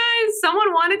what, guys?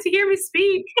 Someone wanted to hear me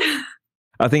speak.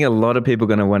 I think a lot of people are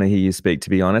going to want to hear you speak,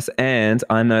 to be honest. And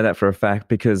I know that for a fact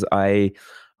because I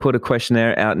put a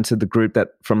questionnaire out into the group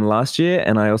that from last year,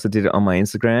 and I also did it on my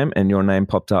Instagram, and your name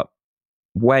popped up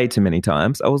way too many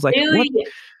times. I was like, really? What?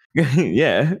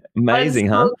 Yeah, amazing,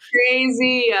 That's huh? So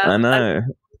crazy. I know.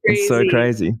 It's so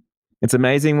crazy. It's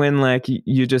amazing when like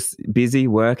you're just busy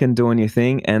working, doing your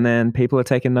thing, and then people are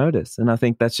taking notice. And I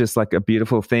think that's just like a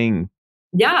beautiful thing.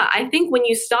 Yeah, I think when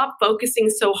you stop focusing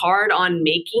so hard on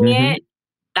making it,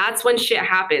 that's when shit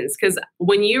happens. Because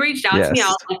when you reached out to me, I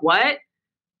was like, what?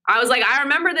 I was like, I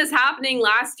remember this happening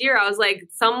last year. I was like,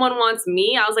 someone wants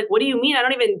me. I was like, what do you mean?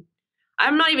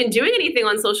 I'm not even doing anything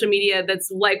on social media that's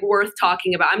like worth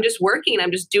talking about. I'm just working and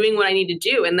I'm just doing what I need to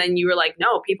do. And then you were like,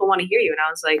 no, people want to hear you. And I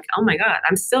was like, oh my God,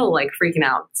 I'm still like freaking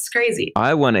out. It's crazy.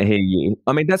 I want to hear you.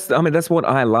 That's what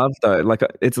I love though. Like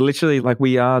it's literally like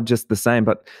we are just the same,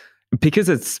 but because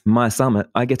it's my summit,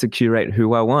 I get to curate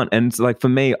who I want. And it's like for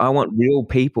me, I want real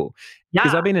people.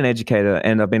 Because I've been an educator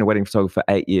and I've been a wedding photographer for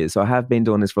 8 years. So I have been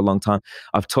doing this for a long time.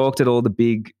 I've talked at all the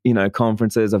big,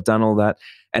 conferences. I've done all that.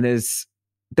 And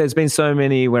there's been so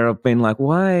many where I've been like,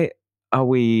 why are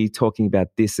we talking about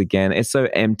this again? It's so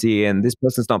empty and this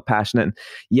person's not passionate. And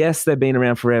yes, they've been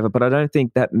around forever, but I don't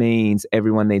think that means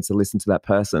everyone needs to listen to that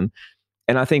person.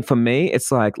 And I think for me,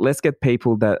 it's like, let's get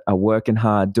people that are working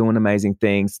hard, doing amazing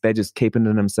things. They're just keeping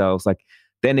to themselves. Like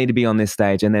they need to be on this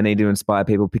stage and they need to inspire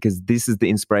people because this is the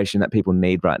inspiration that people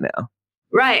need right now.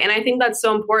 Right. And I think that's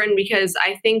so important because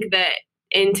I think that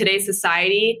in today's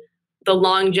society, the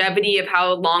longevity of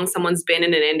how long someone's been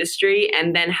in an industry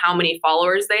and then how many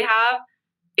followers they have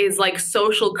is like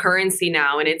social currency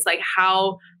now. And it's like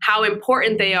how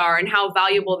important they are and how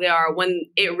valuable they are when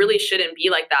it really shouldn't be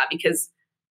like that because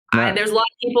there's a lot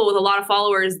of people with a lot of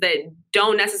followers that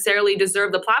don't necessarily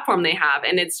deserve the platform they have.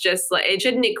 And it's just like, it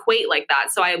shouldn't equate like that.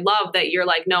 So I love that you're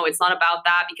like, no, it's not about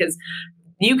that because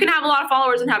you can have a lot of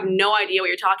followers and have no idea what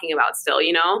you're talking about still,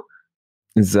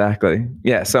 Exactly.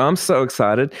 Yeah. So I'm so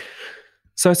excited.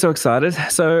 So excited.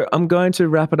 So I'm going to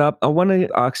wrap it up. I want to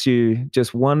ask you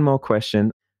just one more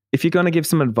question. If you're going to give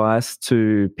some advice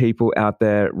to people out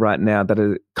there right now that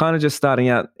are kind of just starting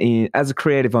out as a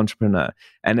creative entrepreneur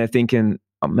and they're thinking,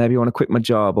 oh, maybe I want to quit my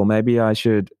job or maybe I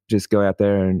should just go out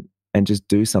there and just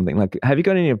do something. Like, have you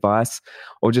got any advice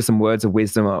or just some words of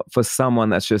wisdom for someone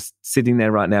that's just sitting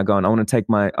there right now going, I want to take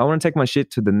my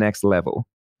shit to the next level?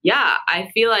 Yeah, I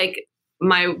feel like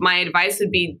my advice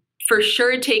would be for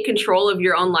sure take control of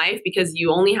your own life because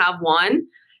you only have one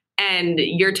and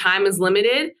your time is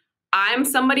limited. I'm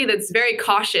somebody that's very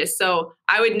cautious. So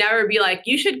I would never be like,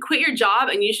 you should quit your job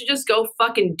and you should just go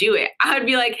fucking do it. I would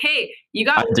be like, hey, you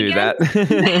got to do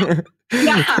that.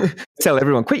 Yeah. Tell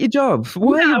everyone, quit your job.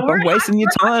 What are you wasting your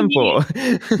time for?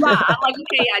 Yeah, I'm like,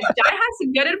 okay, yeah, Jai has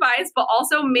some good advice, but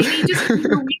also maybe just for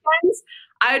weekends,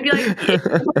 I would be like,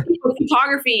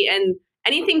 photography and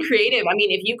anything creative. I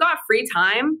mean, if you've got free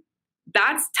time,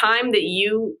 that's time that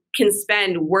you can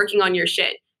spend working on your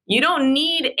shit. You don't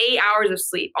need 8 hours of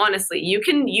sleep. Honestly, you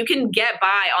can get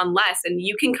by on less and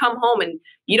you can come home and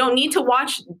you don't need to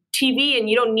watch TV and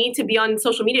you don't need to be on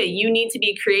social media. You need to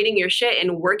be creating your shit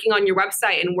and working on your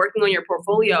website and working on your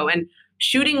portfolio and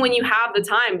shooting when you have the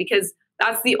time, because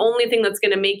that's the only thing that's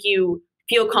going to make you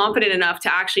feel confident enough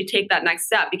to actually take that next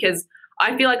step. Because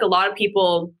I feel like a lot of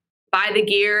people buy the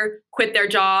gear, quit their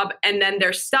job, and then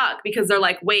they're stuck because they're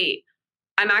like, wait,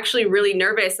 I'm actually really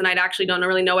nervous and I actually don't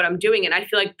really know what I'm doing. And I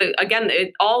feel like, again,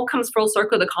 it all comes full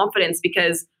circle to confidence,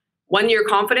 because when you're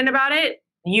confident about it,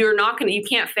 you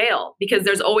can't fail, because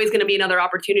there's always going to be another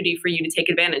opportunity for you to take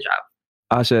advantage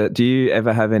of. Asha, do you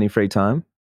ever have any free time?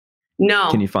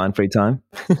 No. Can you find free time?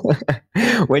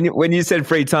 When you said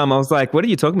free time, I was like, what are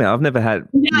you talking about? I've never had,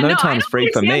 time's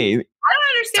free for me. I don't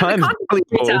understand the concept of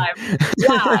free time.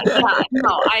 Yeah.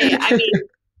 No, I mean,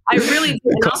 I really do.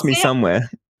 It costs me somewhere.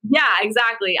 Yeah,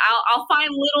 exactly. I'll find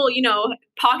little,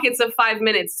 pockets of 5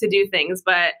 minutes to do things,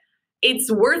 but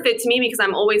it's worth it to me because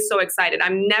I'm always so excited.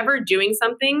 I'm never doing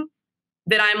something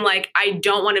that I'm like, I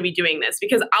don't want to be doing this,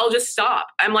 because I'll just stop.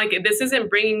 I'm like, if this isn't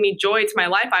bringing me joy to my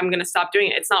life, I'm going to stop doing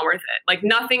it. It's not worth it. Like,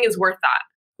 nothing is worth that.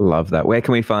 Love that. Where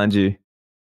can we find you?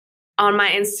 On my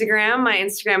Instagram. My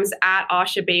Instagram is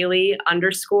 @AshaBailey_.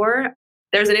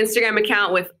 There's an Instagram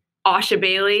account with Asha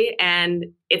Bailey, and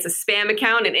it's a spam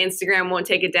account, and Instagram won't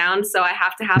take it down, so I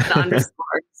have to have the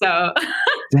underscore. So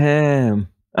damn,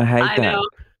 I hate that. I know.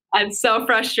 It's so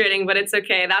frustrating, but it's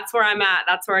okay. That's where I'm at.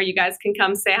 That's where you guys can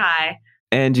come say hi.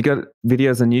 And you got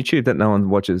videos on YouTube that no one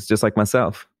watches, just like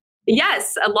myself.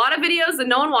 Yes, a lot of videos that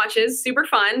no one watches. Super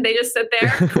fun. They just sit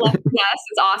there, collect dust.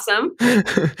 It's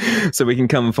awesome. So we can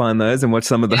come and find those and watch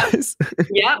some of those.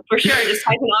 Yeah, for sure. Just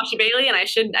type in Asha Bailey, and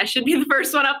I should be the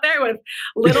first one up there with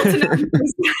little to no.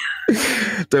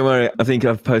 Don't worry. I think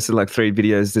I've posted like 3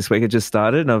 videos this week. I just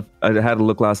started, and I had a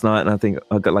look last night, and I think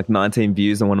I got like 19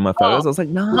 views on one of my photos. I was like,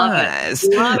 nice.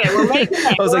 Love it. We're making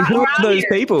it. I was like, who are those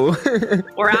people?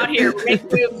 We're out here. We're making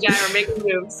moves, Jai. We're making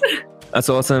moves. That's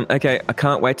awesome. Okay, I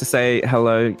can't wait to say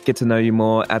hello, get to know you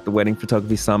more at the Wedding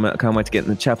Photography Summit. I can't wait to get in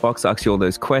the chat box, ask you all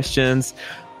those questions.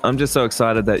 I'm just so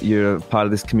excited that you're part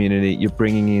of this community. You're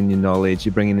bringing in your knowledge,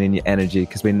 you're bringing in your energy,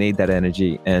 because we need that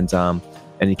energy, and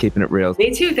you're keeping it real.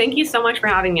 Me too. Thank you so much for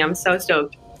having me. I'm so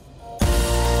stoked.